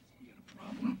 You got a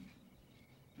problem?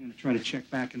 I'm gonna try to check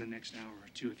back in the next hour or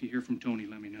two. If you hear from Tony,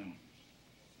 let me know.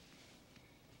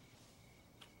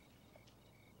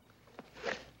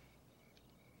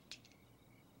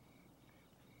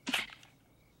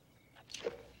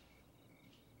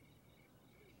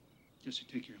 Jesse,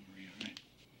 take care of Maria,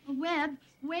 all right? Webb,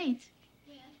 wait.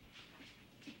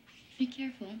 Be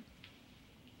careful.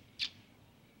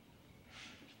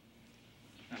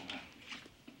 Oh,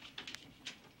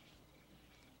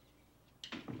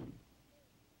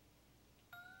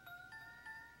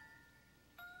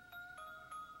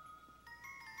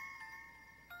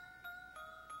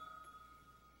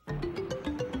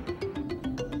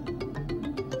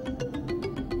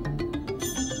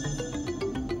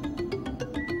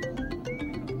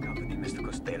 Company, Mr.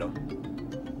 Costello.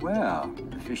 Well,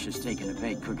 the fish is taking the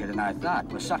bait quicker than I thought.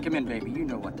 Well, suck him in, baby. You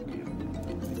know what to do.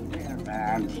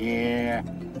 Around here.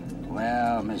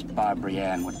 Well, Miss Barbary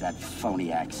Ann with that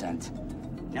phony accent.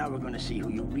 Now we're going to see who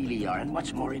you really are, and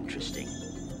what's more interesting,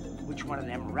 which one of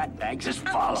them ratbags is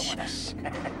following us.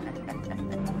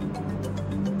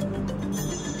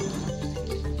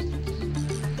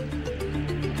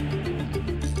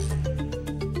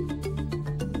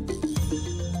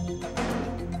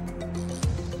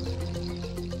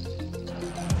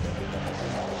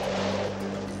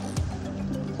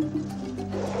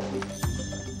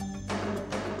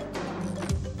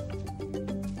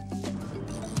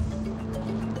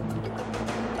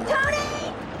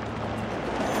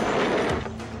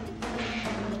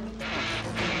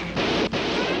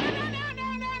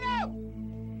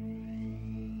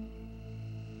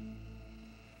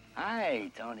 Hi,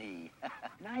 Tony.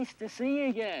 Nice to see you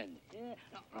again. Yeah.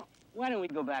 Why don't we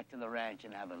go back to the ranch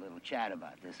and have a little chat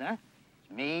about this, huh?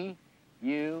 It's me,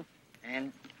 you,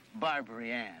 and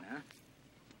Barbary Ann,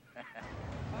 huh?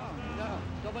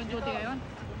 Double duty ngayon?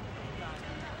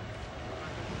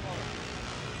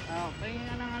 Pahingin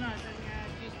ka ng isang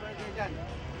cheeseburger dyan.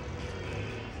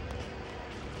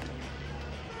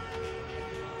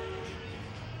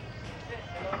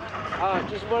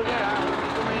 Cheeseburger, ha?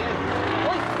 Dito may...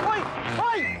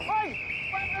 Hoy!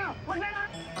 Wag na!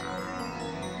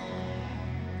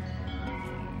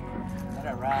 Get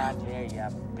around here, you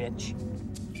bitch.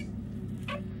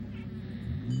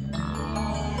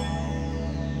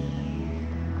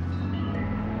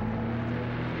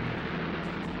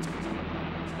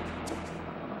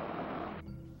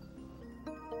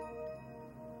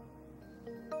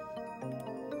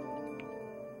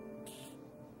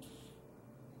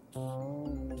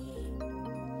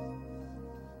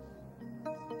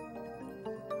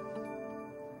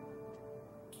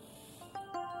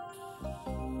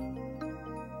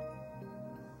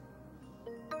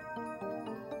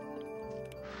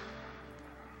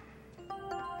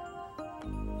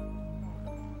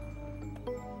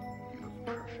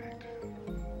 Perfect.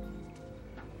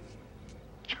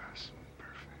 Just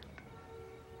perfect.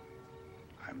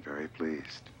 I'm very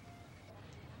pleased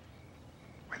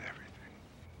with everything.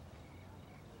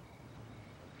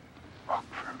 Walk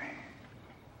for me.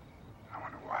 I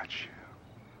want to watch you.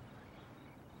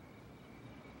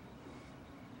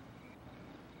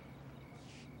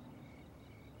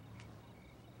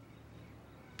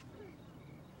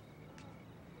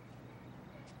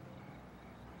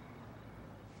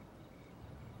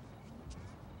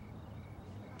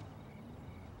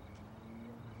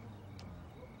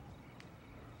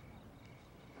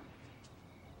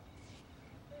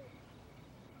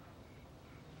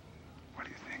 What are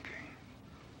you thinking?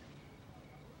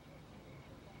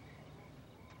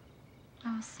 I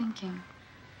was thinking,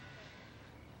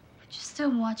 would you still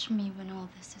watch me when all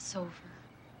this is over?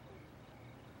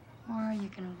 Or are you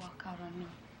gonna walk out on me?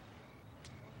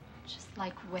 Just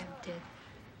like Webb did.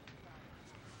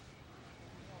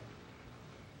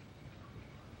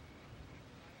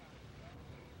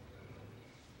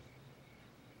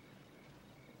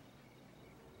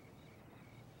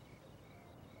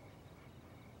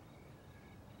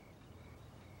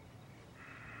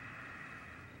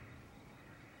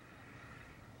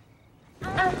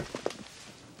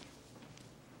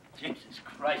 Jesus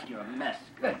Christ, you're a mess.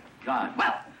 Good. God.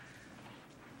 Well,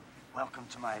 welcome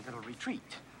to my little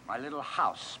retreat, my little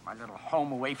house, my little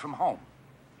home away from home.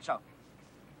 So,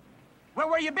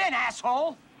 where you been,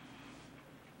 asshole?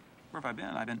 Where have I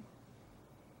been?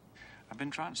 I've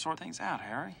been trying to sort things out,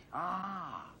 Harry.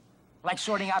 Ah, like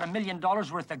sorting out $1 million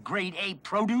worth of grade A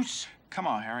produce? Come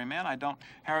on, Harry, man. I don't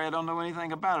know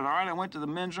anything about it, all right? I went to the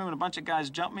men's room and a bunch of guys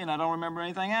jumped me and I don't remember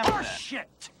anything after that.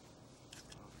 Shit!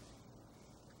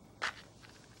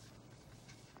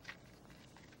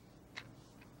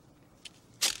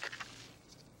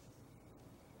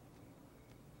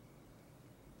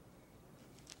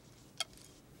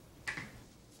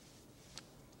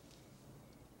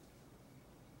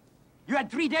 You had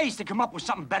 3 days to come up with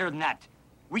something better than that.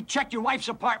 We checked your wife's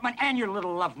apartment and your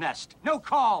little love nest. No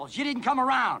calls. You didn't come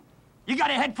around. You got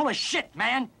a head full of shit,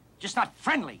 man. Just not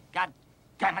friendly. God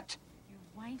damn it. Your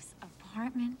wife's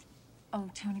apartment? Oh,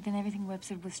 Tony, then everything Webb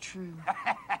said was true.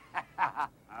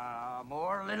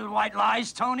 More little white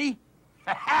lies, Tony?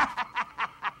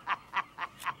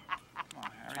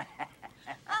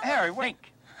 Harry, wait.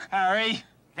 Harry.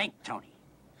 Think, Tony.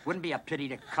 Wouldn't be a pity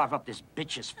to carve up this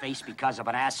bitch's face because of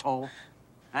an asshole?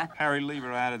 Huh? Harry, leave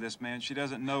her out of this, man. She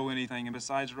doesn't know anything, and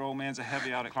besides, her old man's a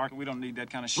heavy out at Clark. We don't need that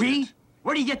kind of shit. We?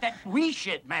 Where do you get that we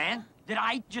shit, man? Did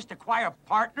I just acquire a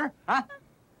partner, huh?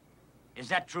 Is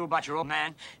that true about your old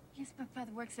man? Yes, my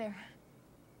father works there.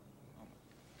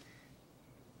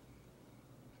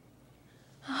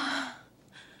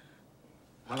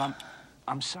 Well,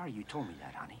 I'm sorry you told me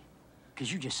that, honey.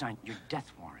 Because you just signed your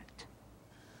death warrant.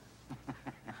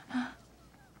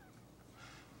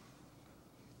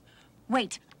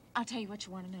 Wait, I'll tell you what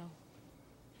you want to know.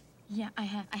 Yeah, I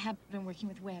have been working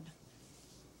with Webb.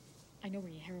 I know where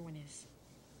your heroin is.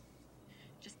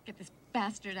 Just get this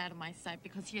bastard out of my sight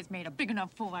because he has made a big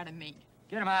enough fool out of me.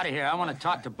 Get him out of here. I want to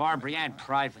talk to Barbara Ann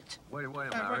private. Wait,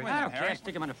 I don't care.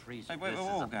 Stick him in the freezer. Hey, wait,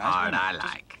 whoa, guys. Hard I Just-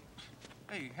 like.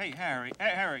 Hey, Harry.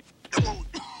 Hey, Harry.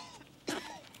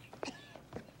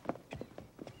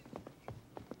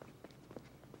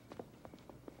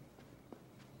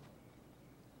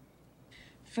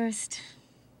 First,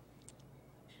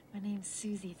 my name's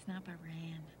Susie. It's not Barbara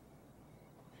Ann.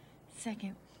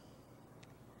 Second,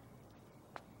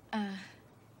 I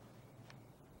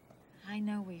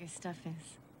know where your stuff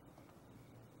is.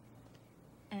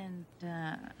 And,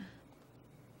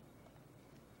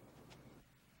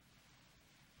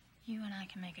 you and I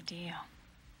can make a deal.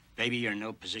 Baby, you're in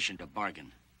no position to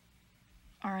bargain.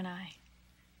 Aren't I?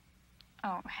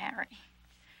 Oh, Harry.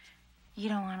 You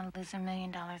don't want to lose $1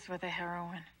 million worth of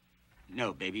heroin.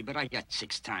 No, baby, but I got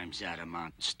 6 times that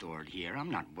amount stored here. I'm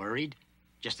not worried.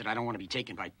 Just that I don't want to be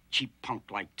taken by a cheap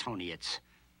punk like Tony. It's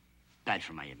bad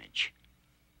for my image.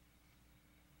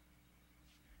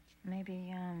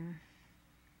 Maybe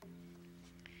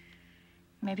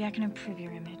I can improve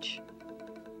your image.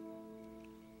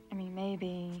 I mean,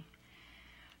 maybe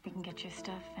we can get your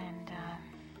stuff and,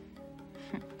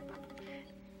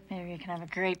 maybe you can have a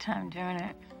great time doing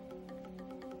it.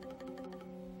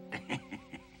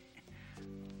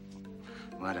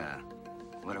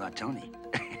 What about Tony?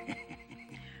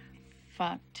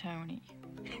 Fuck Tony.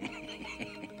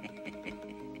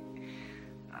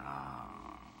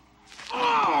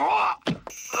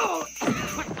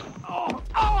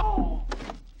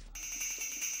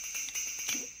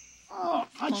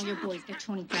 All your boys, get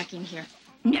Tony back in here.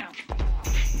 Now.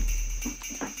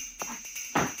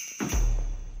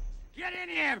 Get in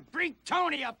here! Bring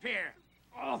Tony up here!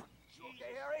 Oh,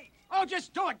 okay, Harry? Oh,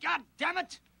 just do it, God damn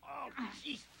it! Oh,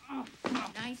 jeez. Oh.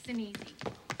 Nice and easy.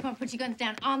 Come on, put your guns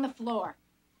down on the floor.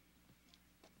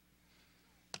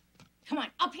 Come on,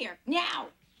 up here, now!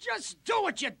 Just do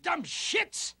it, you dumb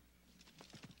shits!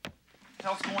 What the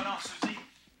hell's going on, Susie?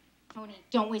 Tony,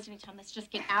 don't waste any time. Let's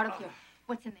just get out of here.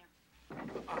 What's in there?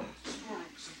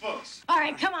 Some books. All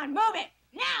right, come on, move it.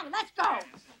 Now, let's go.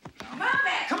 Move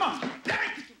it. Come on.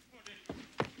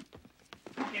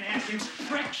 Fucking ass, you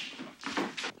prick.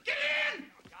 Get in!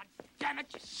 God damn it,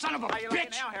 you son of a How you looking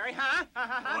bitch! now, Harry, huh?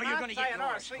 Oh, you're gonna get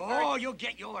Sayonara, yours. sweet Oh, you'll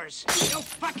get yours. You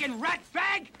fucking rat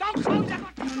bag! Don't close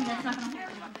that door!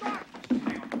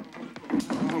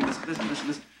 Oh,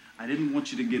 listen. I didn't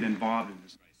want you to get involved in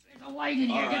this. There's a light in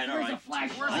here. Where's the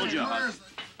flash? Hold your horse.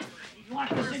 You want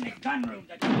this in the gun room,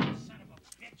 the son of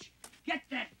a bitch. Get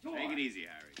that door. Take it easy,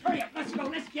 Harry. Hurry up, let's go.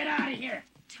 Let's get out of here.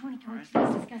 Tony, can we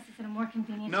please discuss this at a more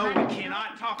convenient No, time? we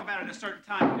cannot talk about it at a certain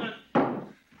time.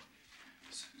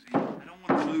 Susie, I don't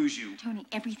want to lose you. Tony,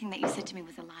 everything that you said to me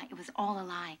was a lie. It was all a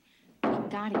lie. You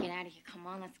gotta get out of here. Come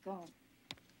on, let's go.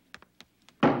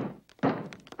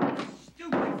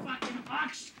 Stupid fucking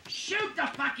Wilcox! Shoot the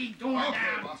fucking door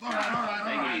down! Boss. All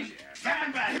right.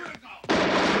 Stand back. Here we go.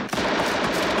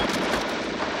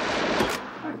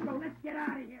 Let's go. Let's get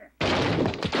out of here.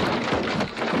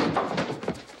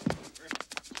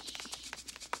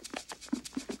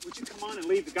 Would you come on and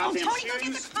leave the goddamn Tony, shoes? go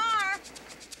get the car.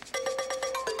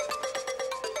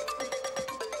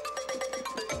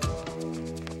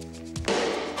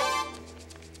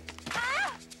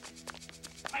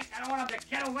 Wait, I don't want him to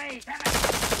get away. Damn it.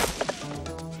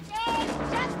 Hey,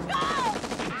 just go!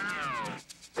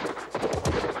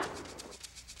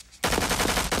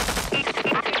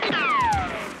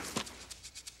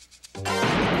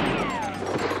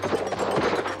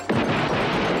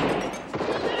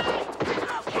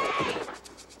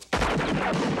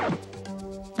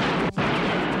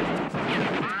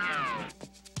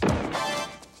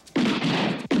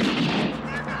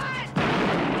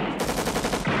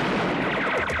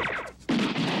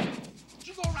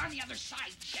 You go around the other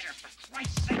side there, for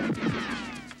Christ's sake.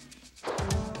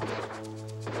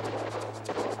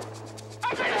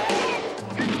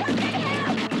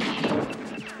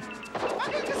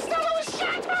 Uncle Costello was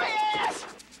shot by ass!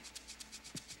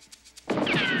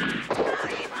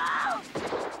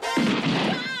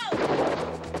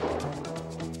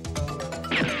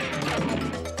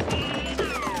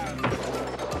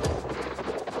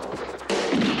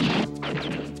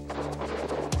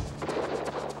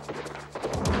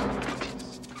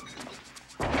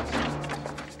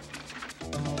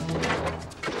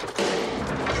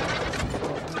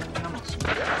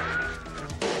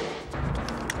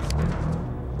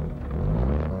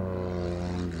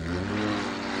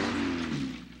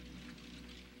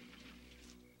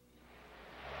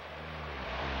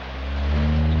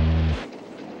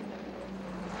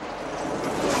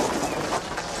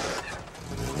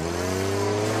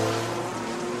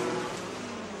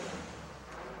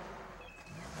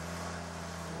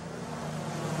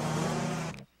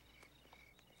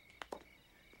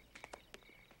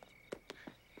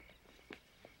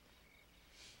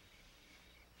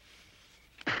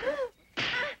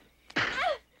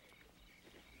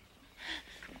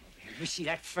 You see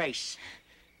that face?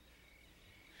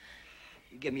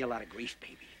 You give me a lot of grief,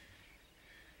 baby.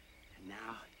 And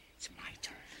now it's my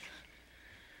turn.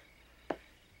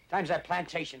 Time's that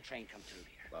plantation train come through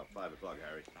here? About 5 o'clock,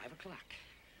 Harry. 5 o'clock.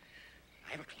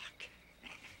 5 o'clock.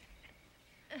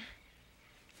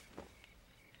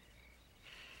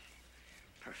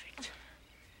 Perfect.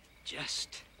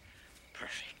 Just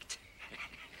perfect.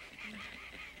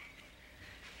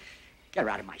 Get her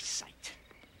out of my sight.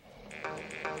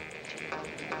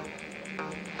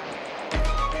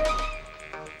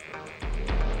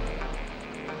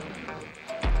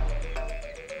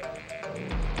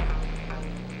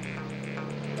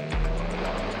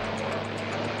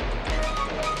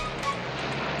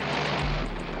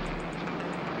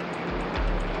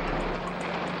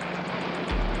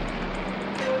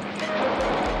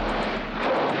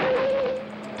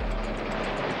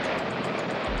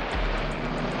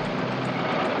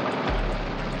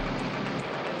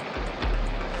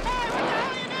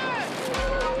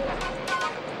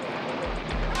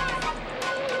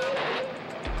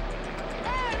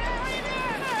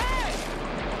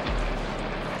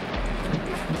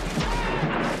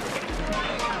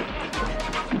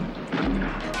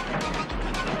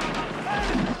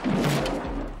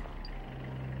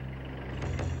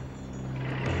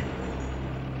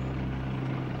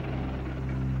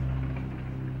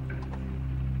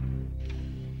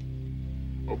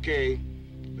 Okay,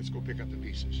 let's go pick up the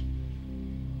pieces.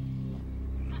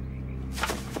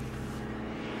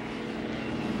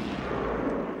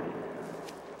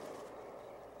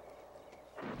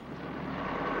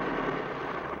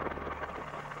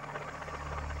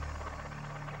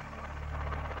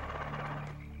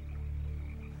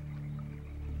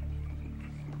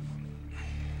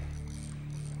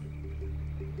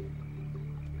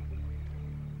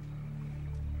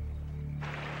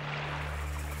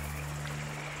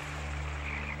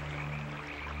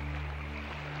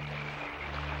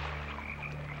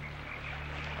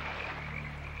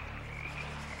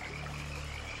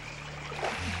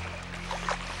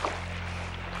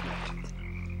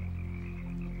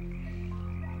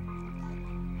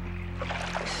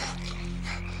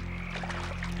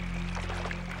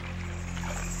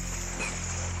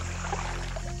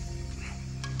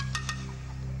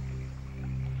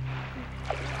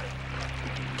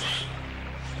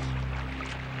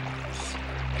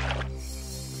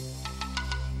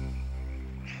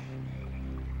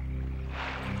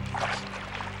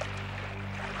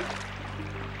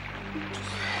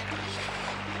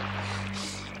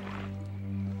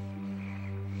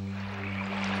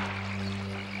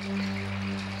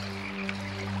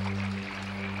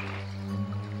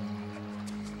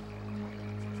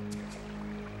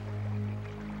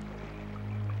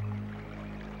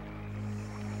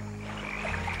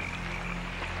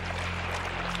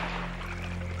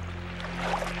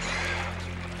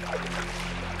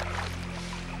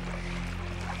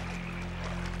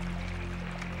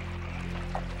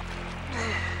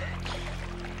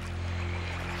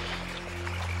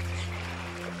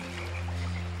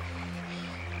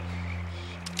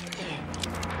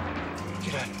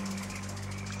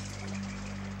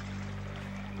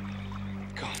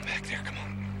 back there, come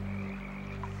on.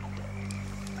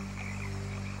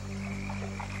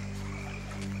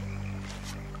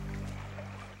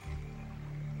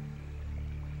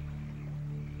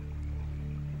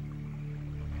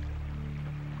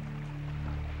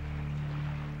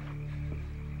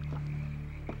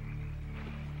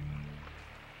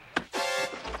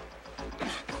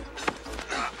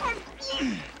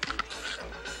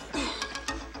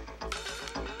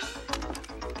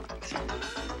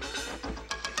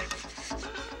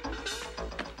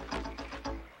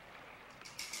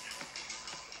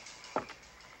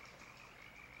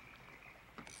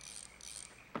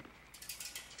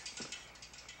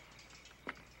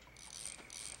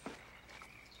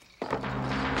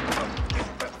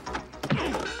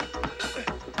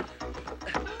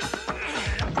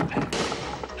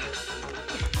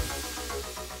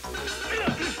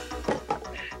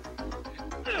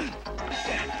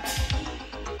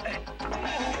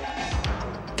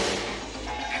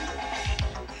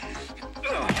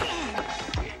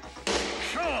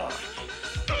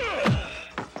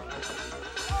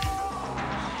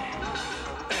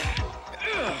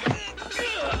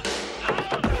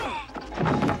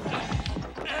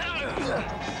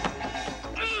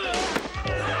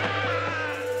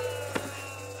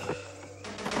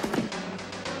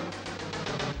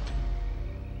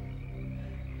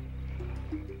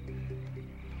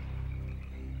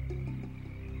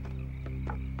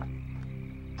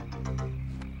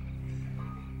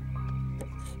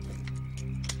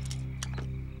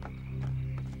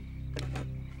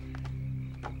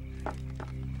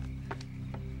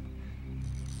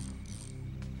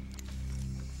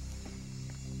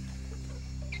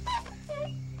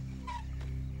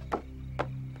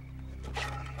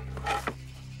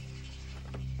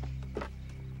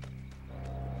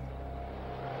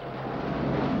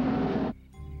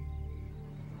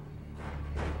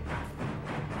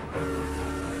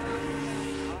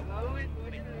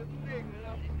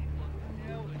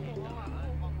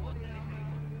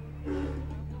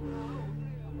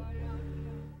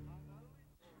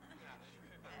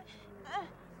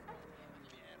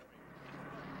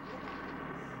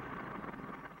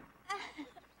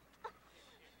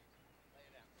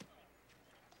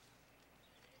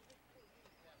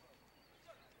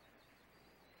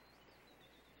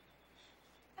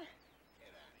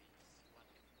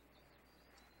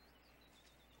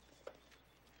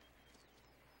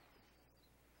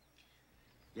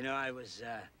 You know, I was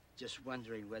just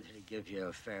wondering whether to give you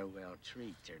a farewell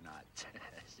treat or not,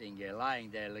 seeing you're lying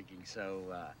there looking so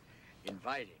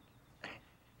inviting.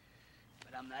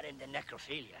 But I'm not into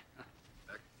necrophilia.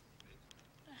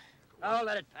 Oh,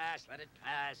 let it pass, let it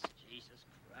pass. Jesus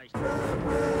Christ.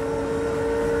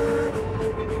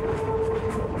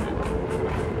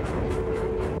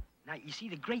 Now, you see,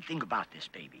 the great thing about this,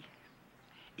 baby,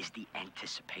 is the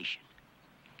anticipation.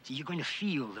 See, you're going to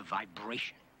feel the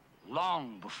vibration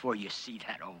long before you see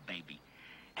that old baby.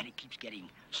 And it keeps getting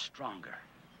stronger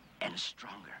and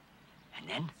stronger. And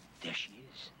then, there she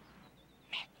is.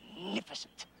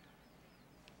 Magnificent.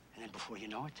 And then before you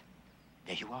know it,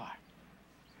 there you are.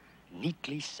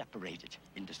 Neatly separated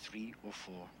into 3 or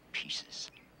 4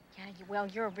 pieces. Yeah, well,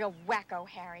 you're a real wacko,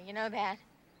 Harry. You know that?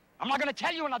 I'm not going to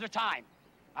tell you another time.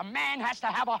 A man has to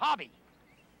have a hobby.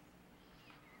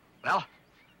 Well,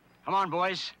 come on,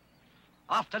 boys.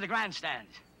 Off to the grandstand.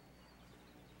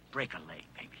 Break a leg,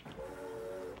 baby.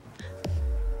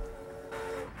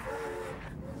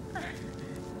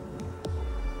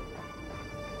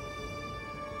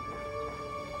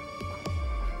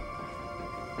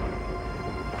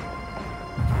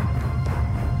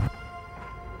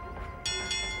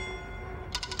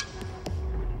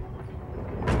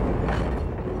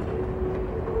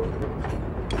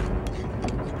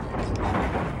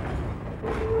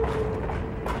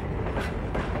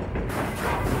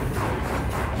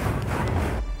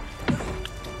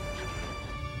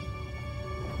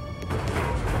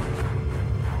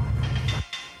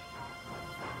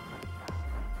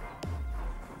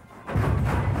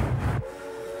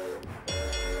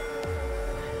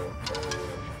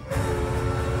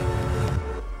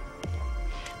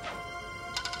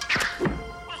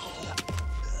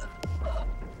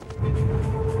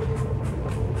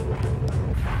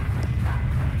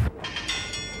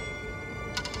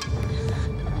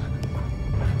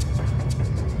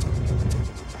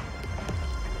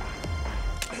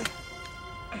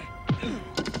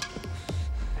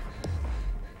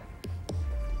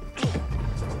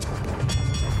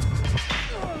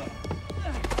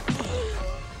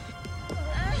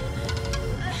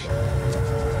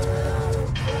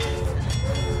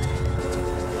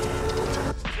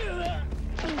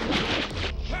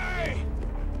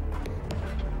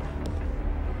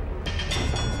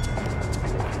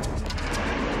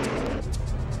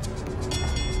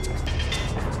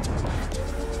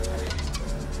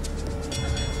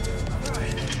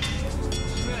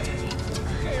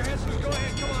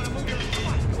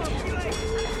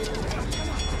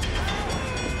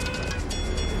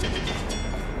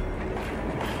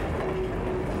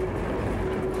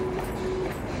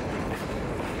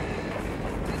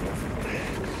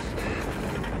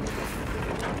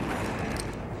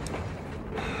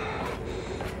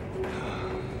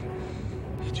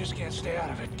 can't stay out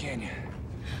of it, can you?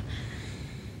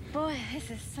 Boy, this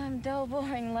is some dull,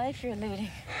 boring life you're leading.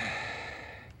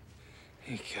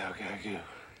 You go.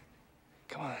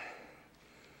 Come on.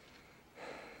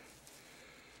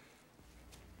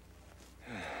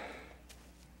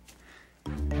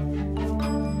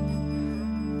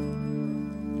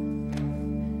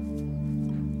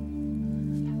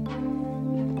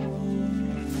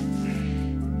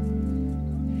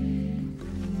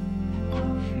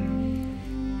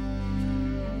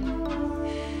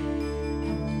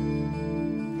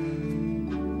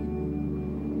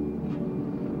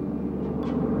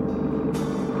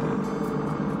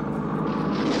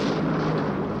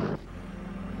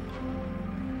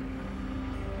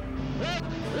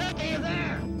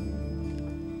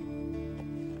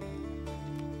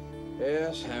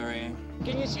 Yes, Harry.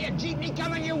 Can you see a jeepney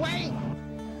coming your way?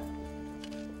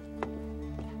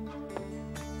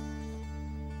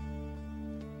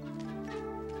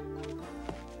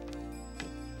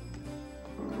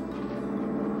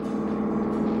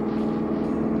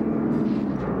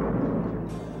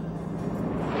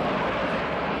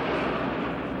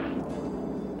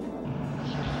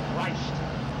 Christ.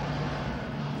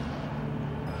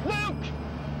 Luke!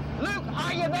 Luke,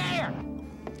 are you there?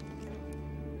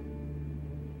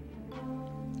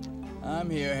 I'm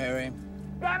here, Harry.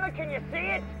 Damn it, can you see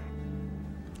it?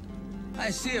 I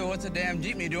see it. What's a damn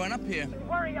jeepney doing up here? Don't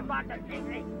worry about the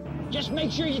jeepney. Just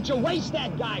make sure you waste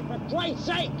that guy, for Christ's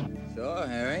sake. Sure,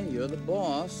 Harry. You're the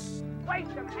boss.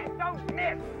 Waste him and don't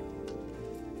miss.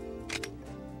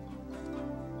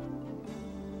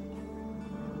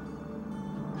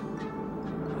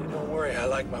 Don't worry, I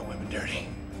like my women dirty.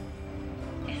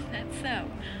 Is that so?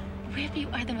 Rip, you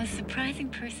are the most surprising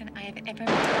person I have ever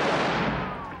met.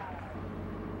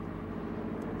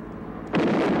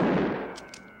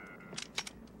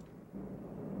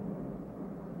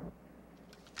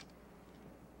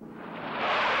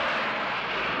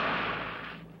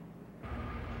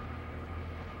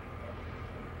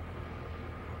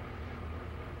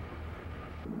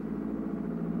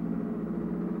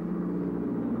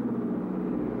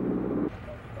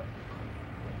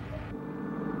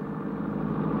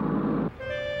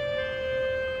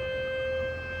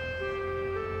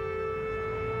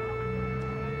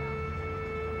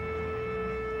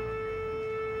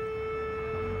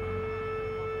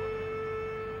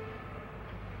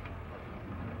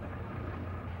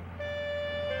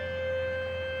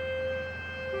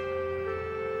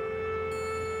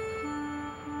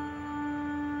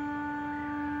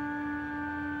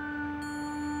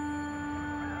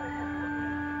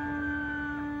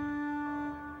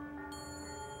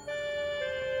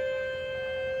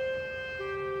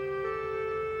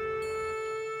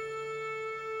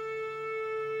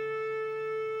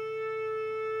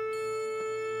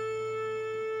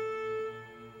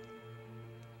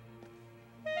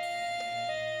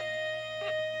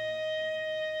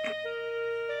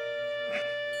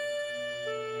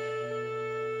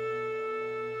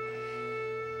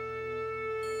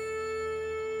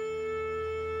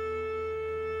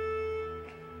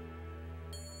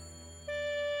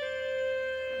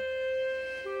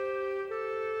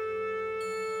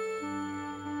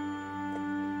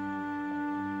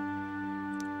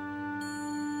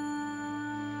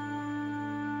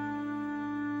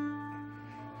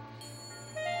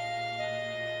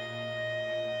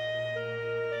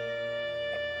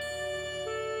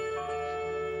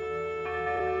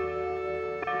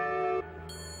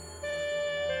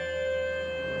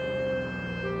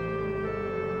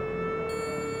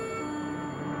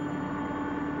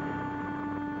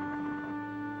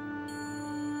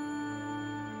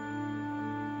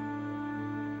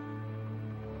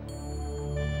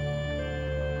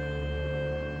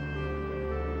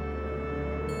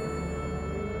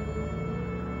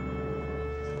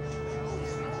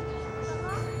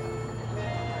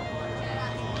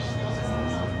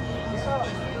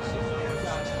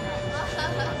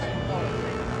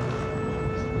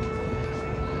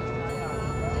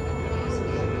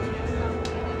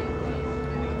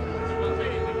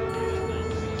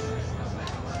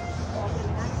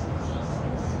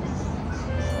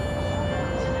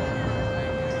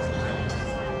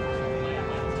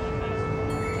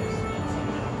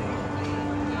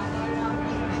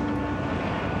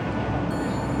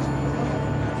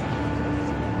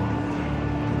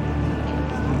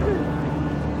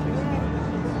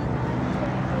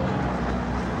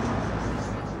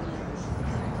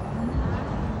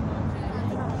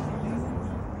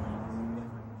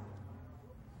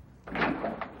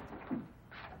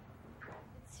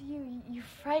 You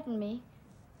frightened me.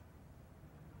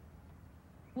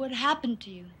 What happened to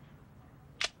you?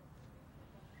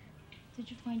 Did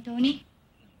you find Tony?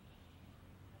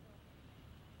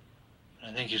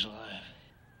 I think he's alive.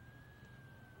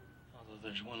 Although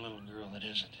there's one little girl that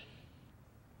isn't.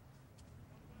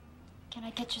 Can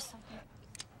I get you something?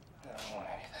 I don't want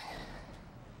anything.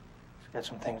 I've got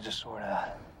some things to sort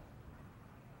out.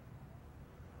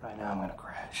 Right now, I'm gonna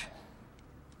crash.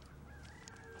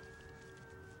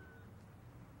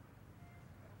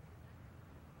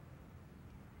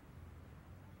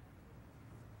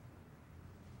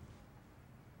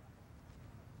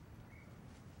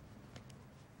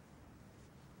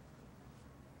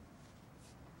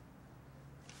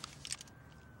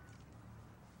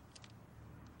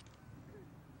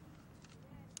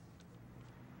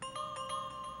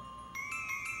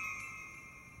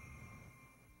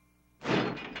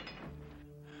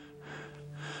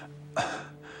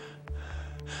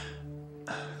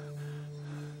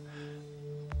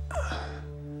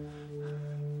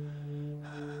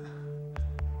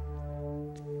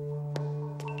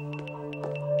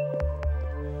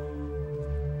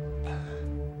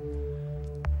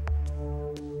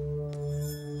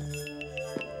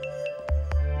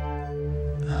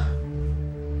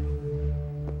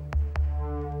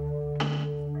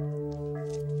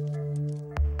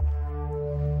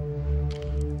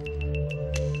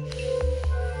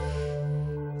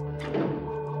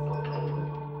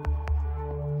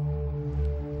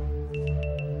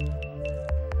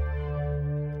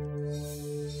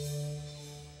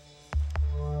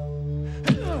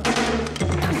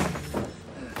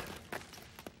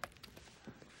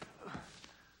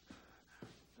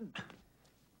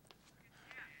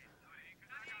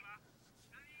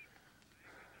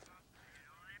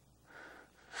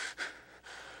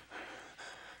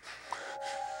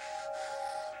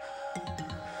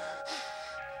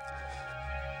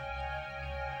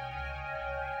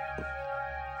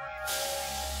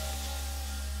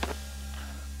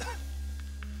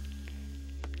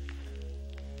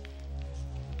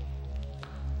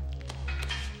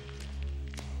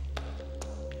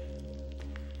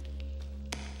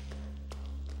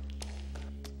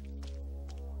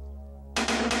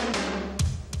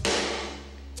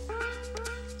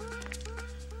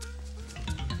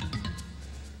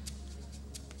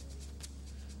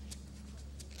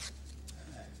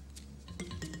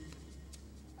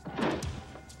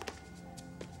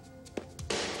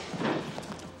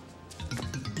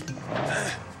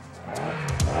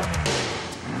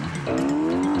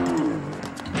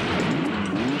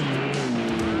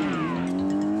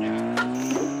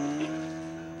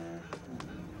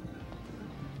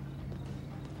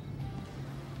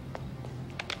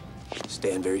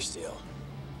 Stand very still.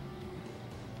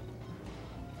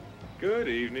 Good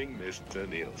evening, Mr.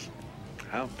 Nielsen.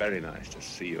 How very nice to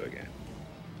see you again.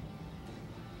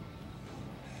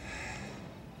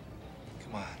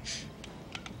 Come on.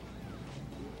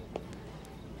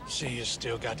 See, you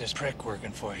still got this prick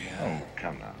working for you, huh? Oh,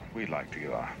 come now. We'd like to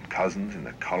give our cousins in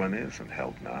the colonies some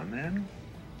help now and then.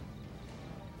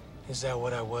 Is that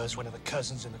what I was, one of the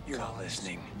cousins in the You're not colonies?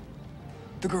 listening.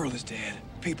 The girl is dead.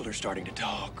 People are starting to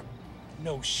talk.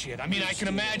 No shit. I mean, You're I can still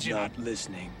imagine. Not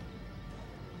listening.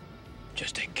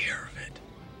 Just take care of it.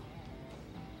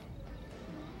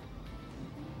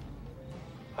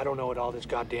 I don't know what all this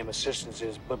goddamn assistance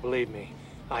is, but believe me,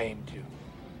 I aim to.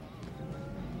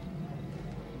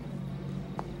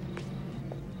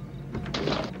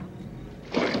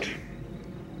 Right.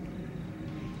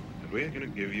 And we're going to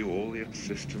give you all the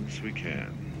assistance we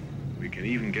can. We can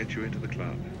even get you into the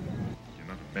club. You're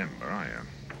not a member, are you?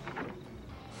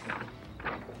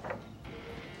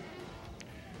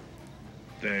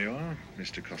 There you are.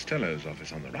 Mr. Costello's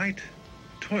office on the right,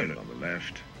 toilet on the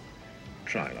left.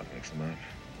 Try not to mix them up.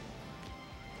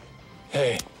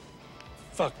 Hey,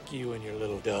 fuck you and your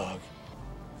little dog.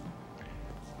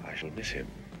 I shall miss him.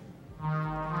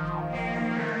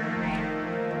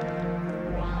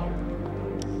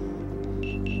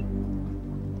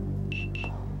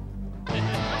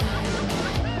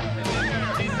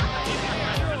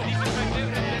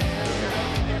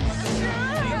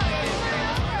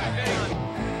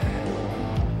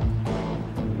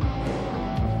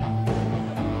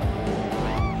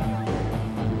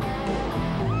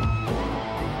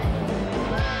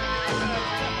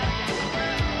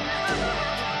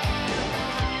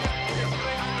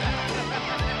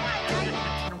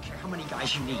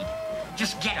 You need.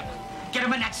 Just get him. Get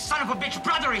him in that son of a bitch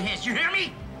brother of his. You hear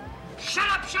me? Shut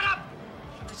up! Shut up!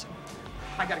 Listen,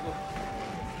 I gotta go.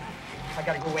 I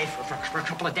gotta go away for a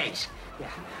couple of days. Yeah.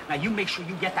 Now you make sure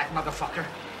you get that motherfucker.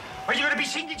 Or you're gonna be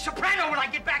singing soprano when I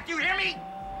get back. Do you hear me?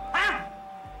 Huh?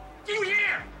 Do you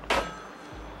hear? Come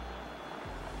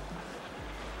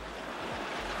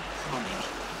on, baby.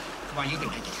 Come on, you can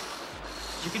make it.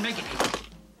 You can make it.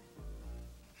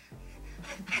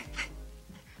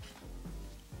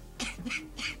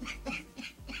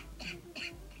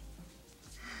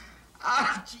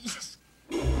 Ah, Jesus.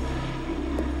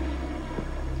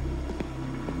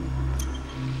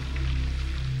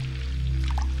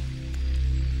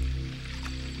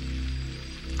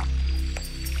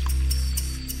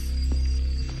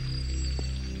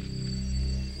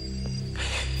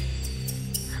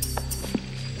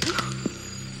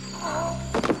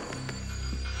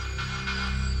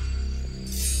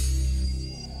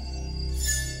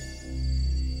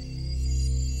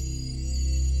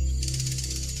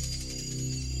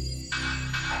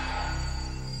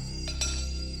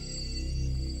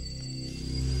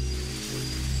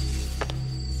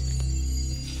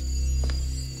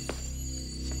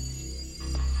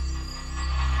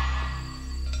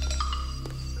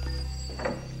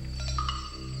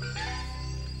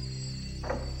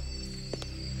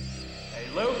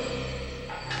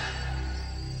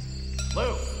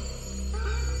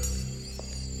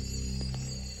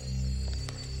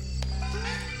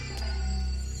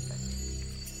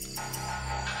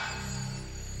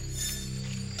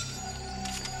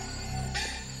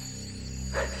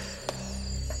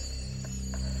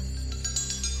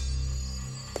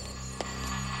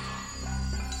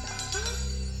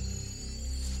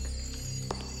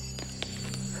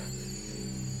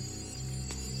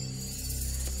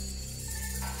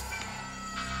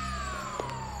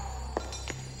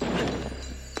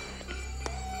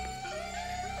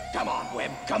 Come on,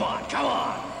 Webb. Come on, come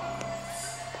on.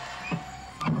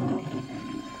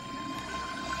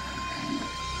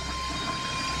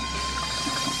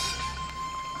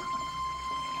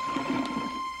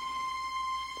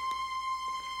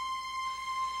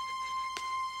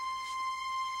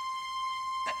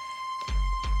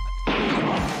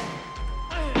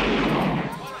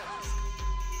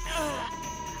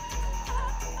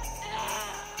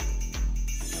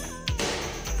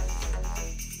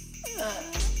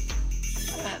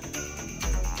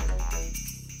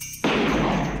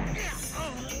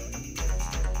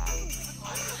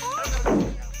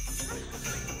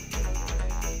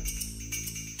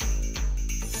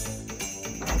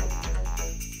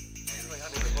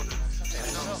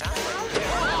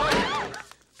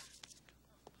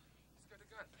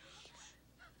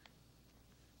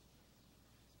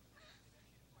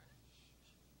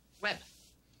 Webb.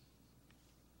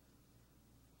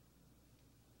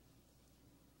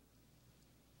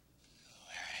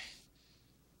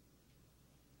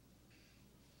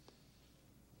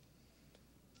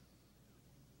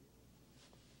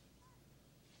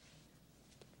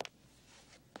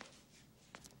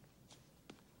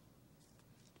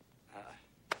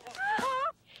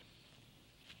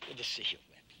 Good to see you,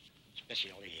 Webb.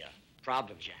 Especially all the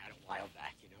problems you had a while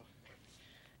back, you know.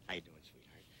 How you doing,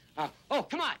 sweetheart? Oh,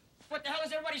 come on. What the hell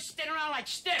is everybody standing around like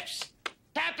stiffs?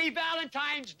 Happy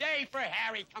Valentine's Day for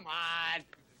Harry. Come on.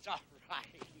 It's all right.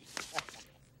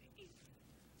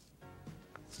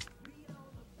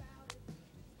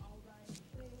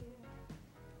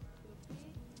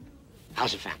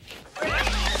 How's the family?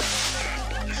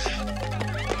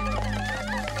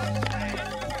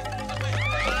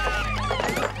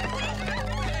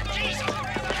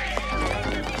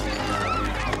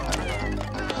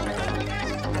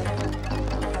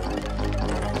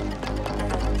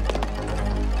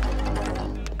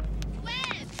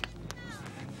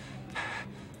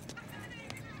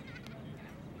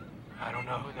 I don't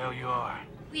know who the hell you are.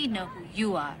 We know who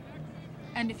you are.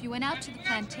 And if you went out to the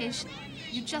plantation,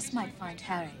 you just might find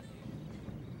Harry.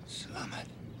 Selamat.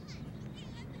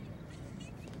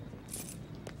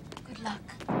 Good luck.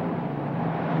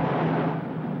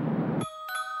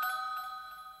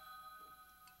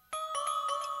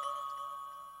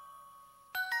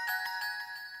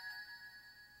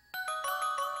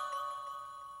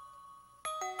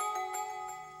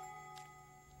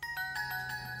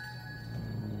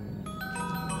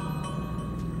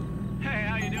 Hey,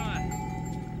 how you doing?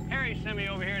 Harry sent me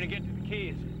over here to get to the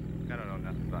keys. I don't know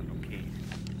nothing about no keys.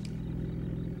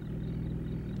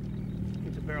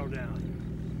 Get the barrel down.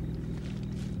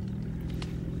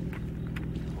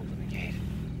 Open the gate.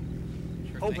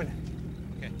 Sure Open thing. it.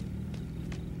 Okay.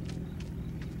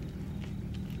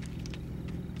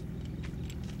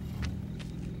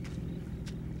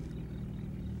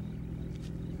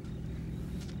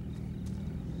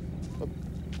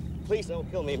 Please don't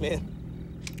kill me, man.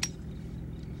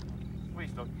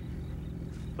 Please don't.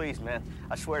 Please, man.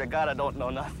 I swear to God, I don't know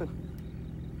nothing.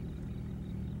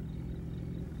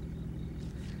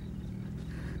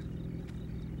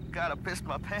 God, I pissed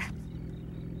my pants.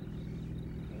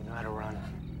 You know how to run.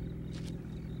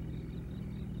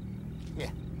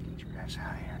 ass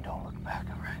out of here and don't look back,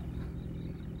 all right?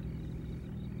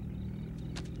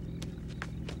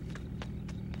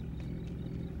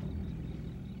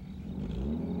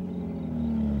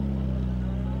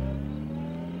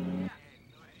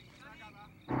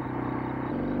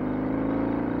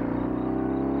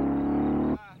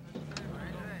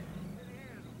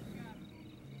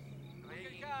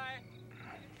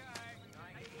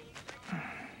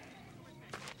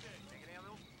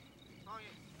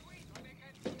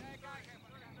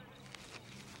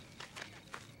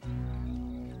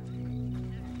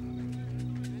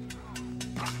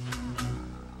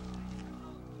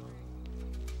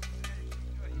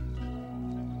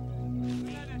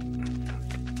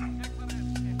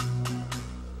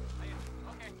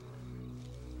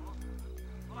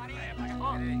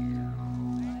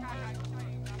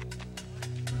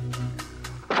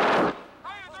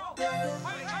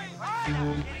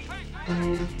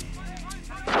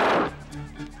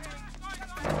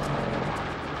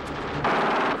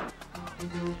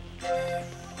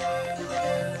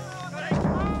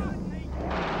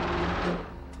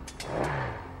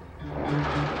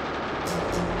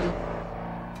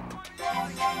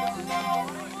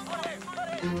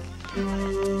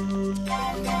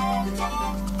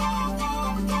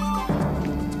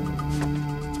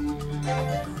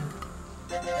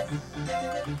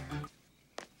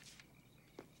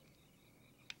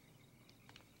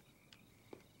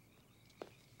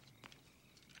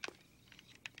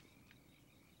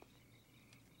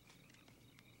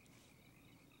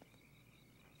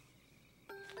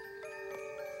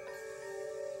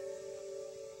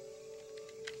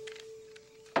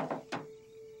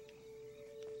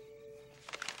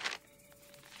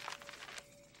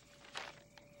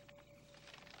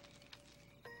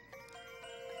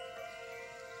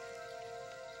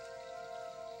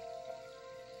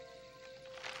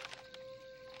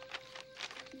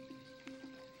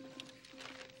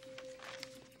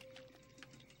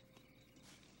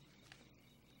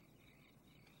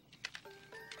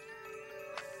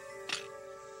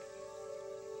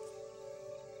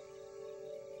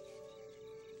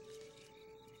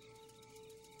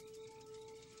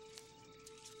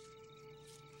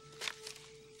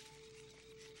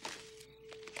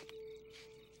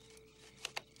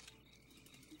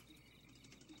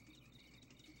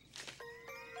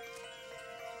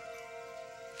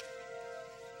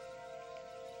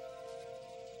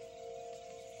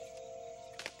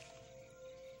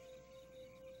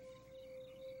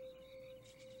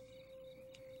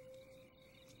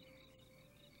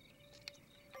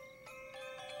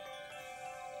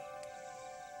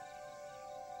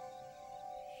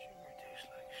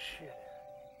 Shit.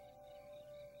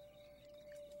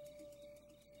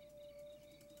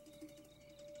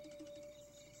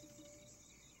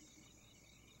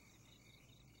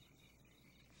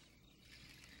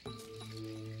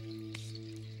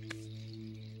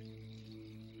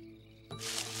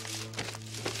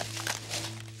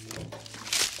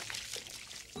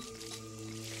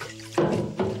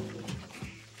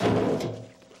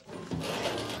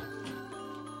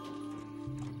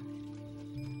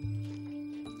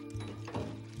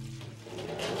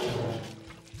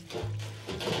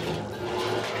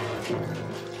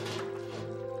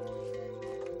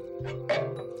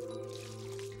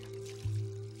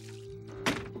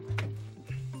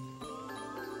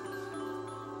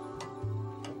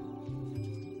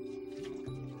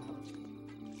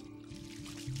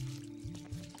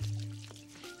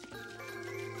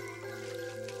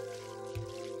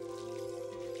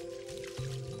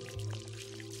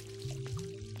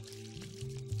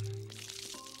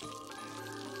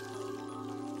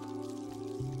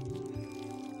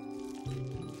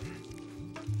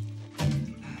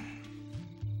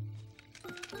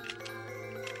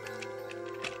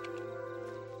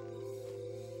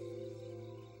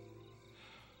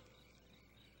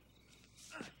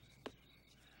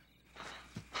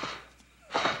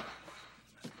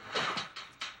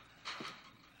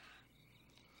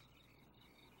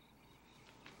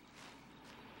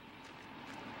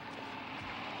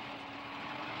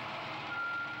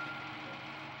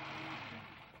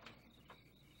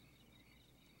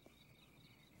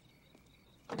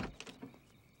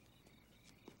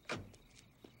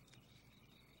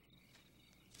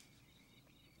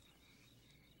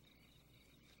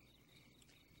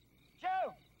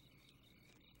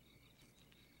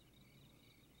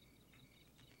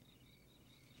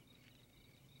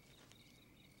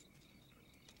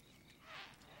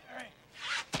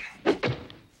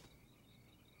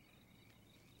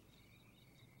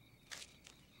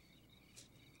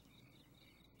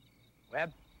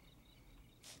 Webb?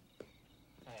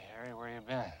 Hey, Harry, where you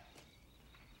been?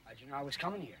 How'd you know I was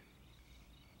coming here?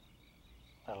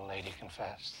 Little lady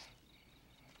confessed.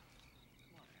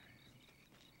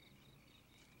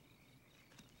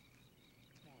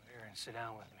 Come over here and sit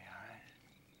down with me, all right?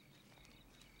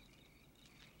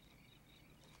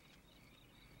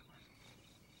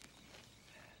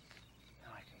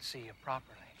 Now I can see you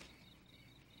properly.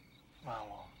 Well,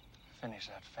 we'll finish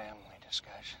that family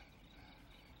discussion.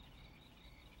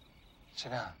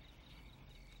 Sit down.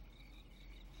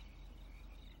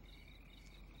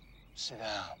 Sit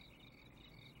down.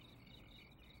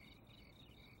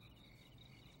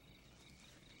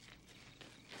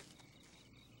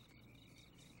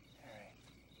 Harry.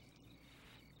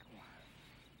 Come on.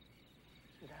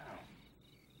 Sit down.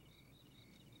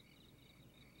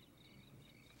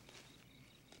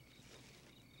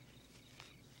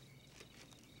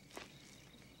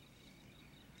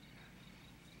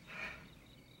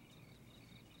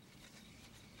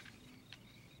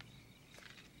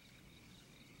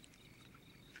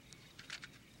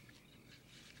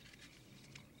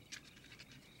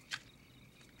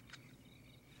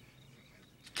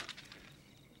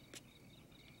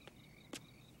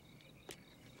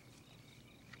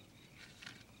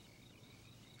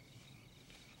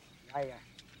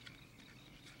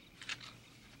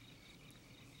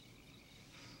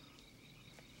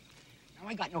 Now,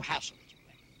 I got no hassle with you,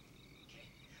 Larry. Okay?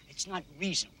 It's not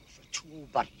reasonable for two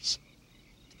old buddies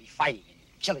to be fighting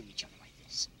and killing each other like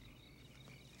this.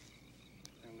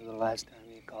 Remember the last time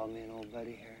you called me an old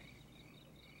buddy, Harry?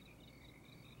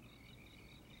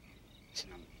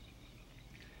 Listen, I'm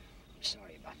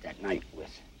sorry about that night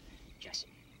with Jesse.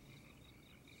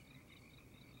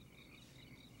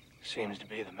 Seems to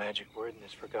be the magic word in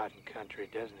this forgotten country,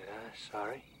 doesn't it, huh?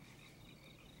 Sorry?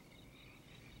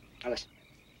 Now, listen.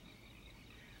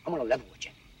 I'm gonna level with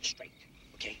you, straight,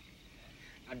 okay?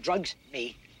 Now, drugs,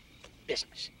 me,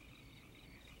 business.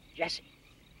 Jesse's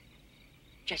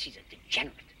a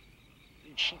degenerate. I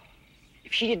mean,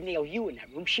 if she didn't nail you in that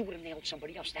room, she would have nailed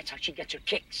somebody else. That's how she gets her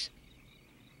kicks.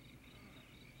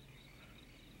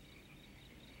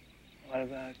 What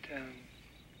about,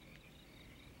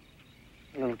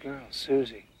 the little girl,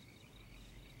 Susie?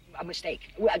 A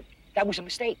mistake. Well, that was a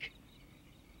mistake.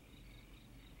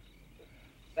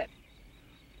 But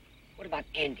what about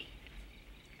Andy?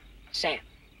 Sam?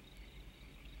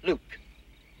 Luke?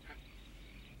 Huh?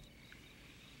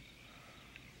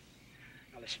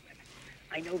 Now listen, Raymond.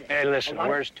 I know that. Hey, listen,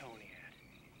 where's Tony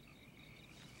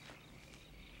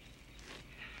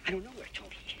at? I don't know where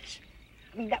Tony is.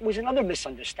 I mean, that was another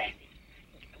misunderstanding.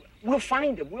 We'll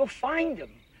find him. We'll find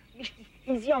him.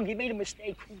 He's young. He made a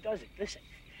mistake. Who doesn't? Listen,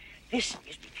 this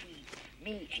is between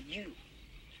me and you.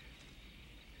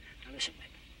 Now listen,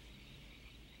 Raymond.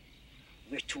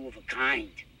 We're two of a kind.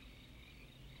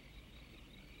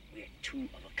 We're two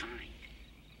of a kind.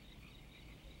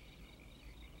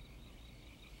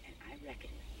 And I reckon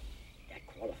that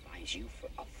qualifies you for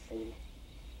a full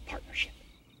partnership.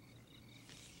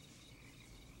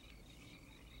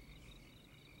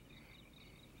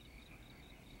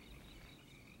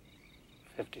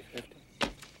 50-50.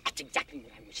 That's exactly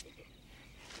what I was thinking.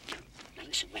 Now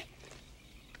listen, Webb.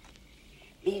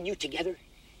 Me and you together,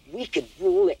 we could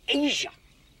rule Asia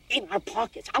in our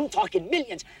pockets. I'm talking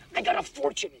millions. I got a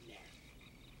fortune in there.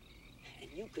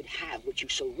 And you could have what you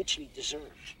so richly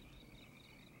deserve.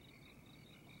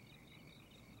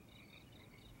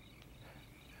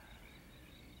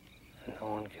 No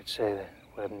one could say that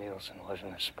Webb Nielsen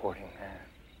wasn't a sporting man.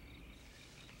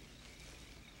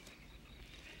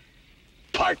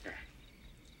 Partner.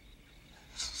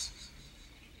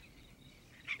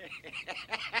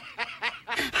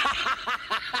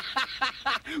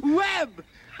 Webb!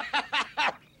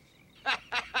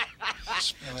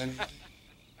 Smell anything?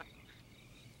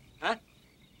 Huh?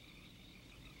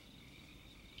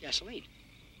 Gasoline.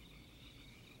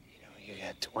 You know, you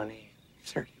got 20,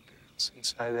 30 barrels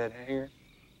inside that hangar.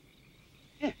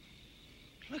 Yeah.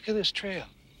 Look at this trail.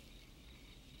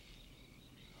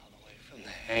 All the way from the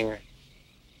hangar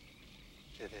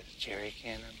to this jerry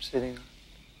can I'm sitting on.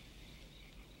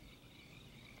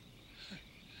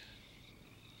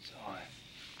 So I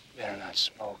better not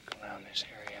smoke around this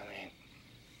area. I mean,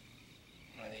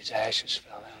 one of these ashes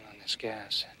fell down on this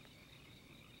gas. And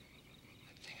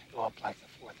that thing would go up like the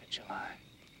 4th of July.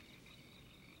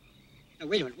 Now,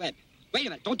 wait a minute, Webb. Wait a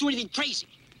minute. Don't do anything crazy.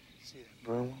 See that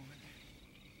broom over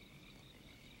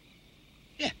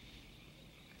there? Yeah.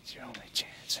 It's your only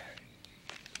chance, Harry.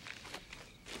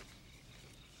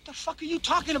 What the fuck are you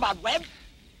talking about, Webb?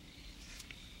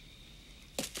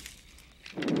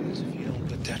 Because if you don't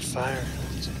put that fire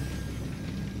out,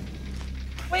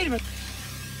 Wait a minute.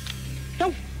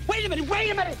 No, wait a minute,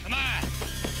 wait a minute. Come on.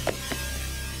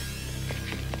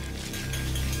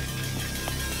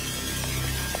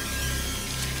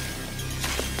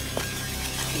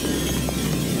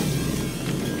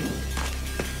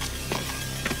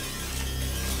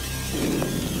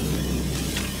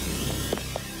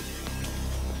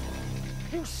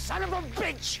 you son of a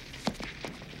bitch!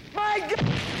 My God!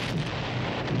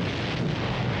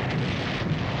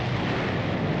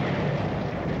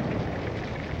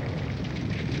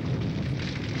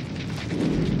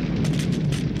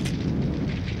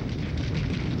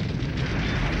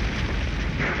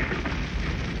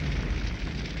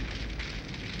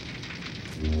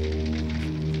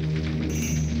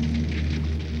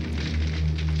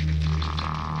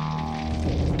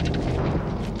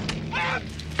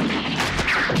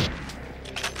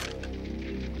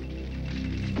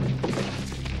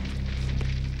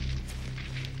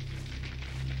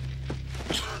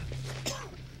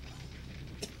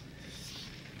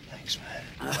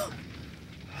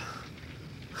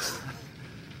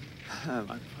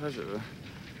 My pleasure.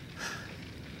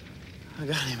 I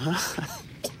got him,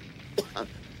 huh?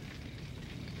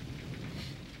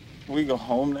 We go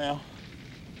home now?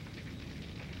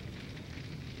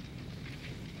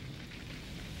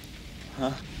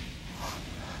 Huh?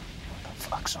 What the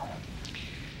fuck's on?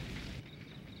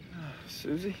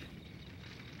 Susie?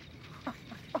 Oh,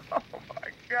 my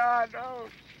God, no.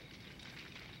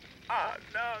 Oh,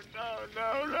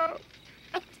 no.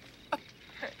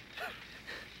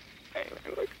 Hey,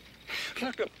 look.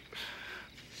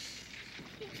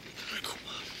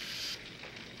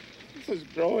 This is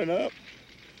growing up.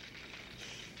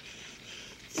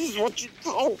 This is what you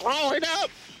call growing up.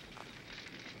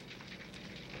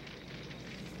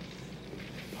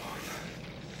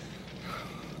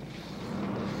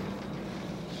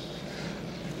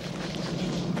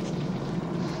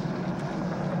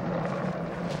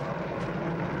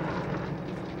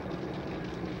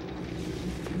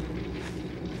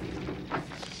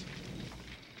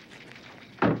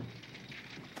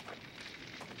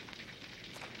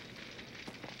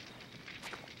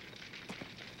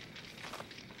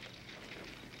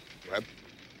 Webb?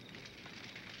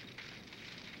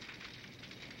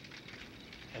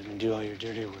 Had me do all your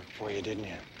dirty work for you, didn't you?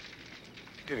 You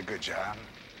did a good job.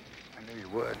 I knew you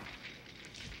would.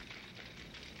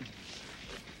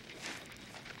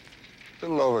 A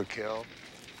little overkill.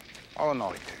 All in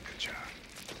all, you did a good job.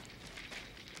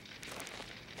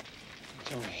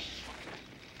 Tony.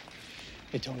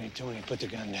 Hey, Tony, put the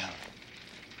gun down.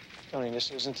 Tony,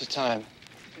 this isn't the time.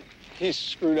 He's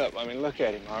screwed up. I mean, look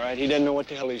at him, all right? He doesn't know what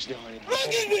the hell he's doing. Look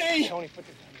at me! Tony, put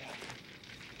the gun down.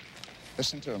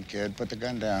 Listen to him, kid. Put the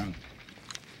gun down.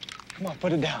 Come on,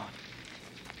 put it down.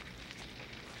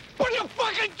 Put your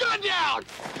fucking gun down!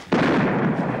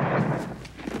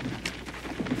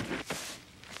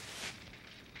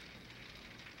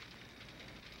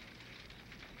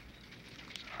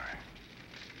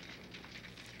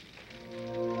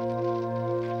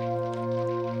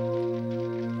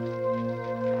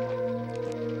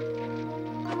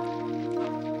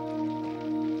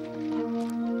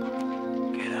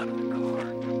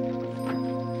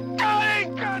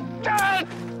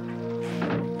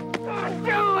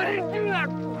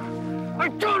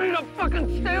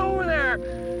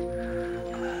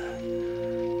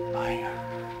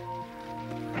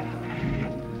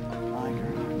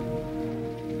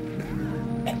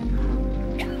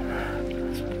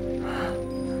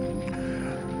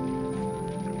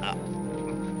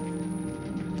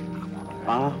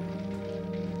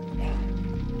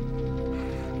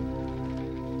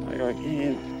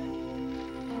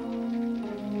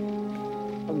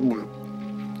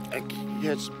 I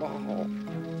can't small.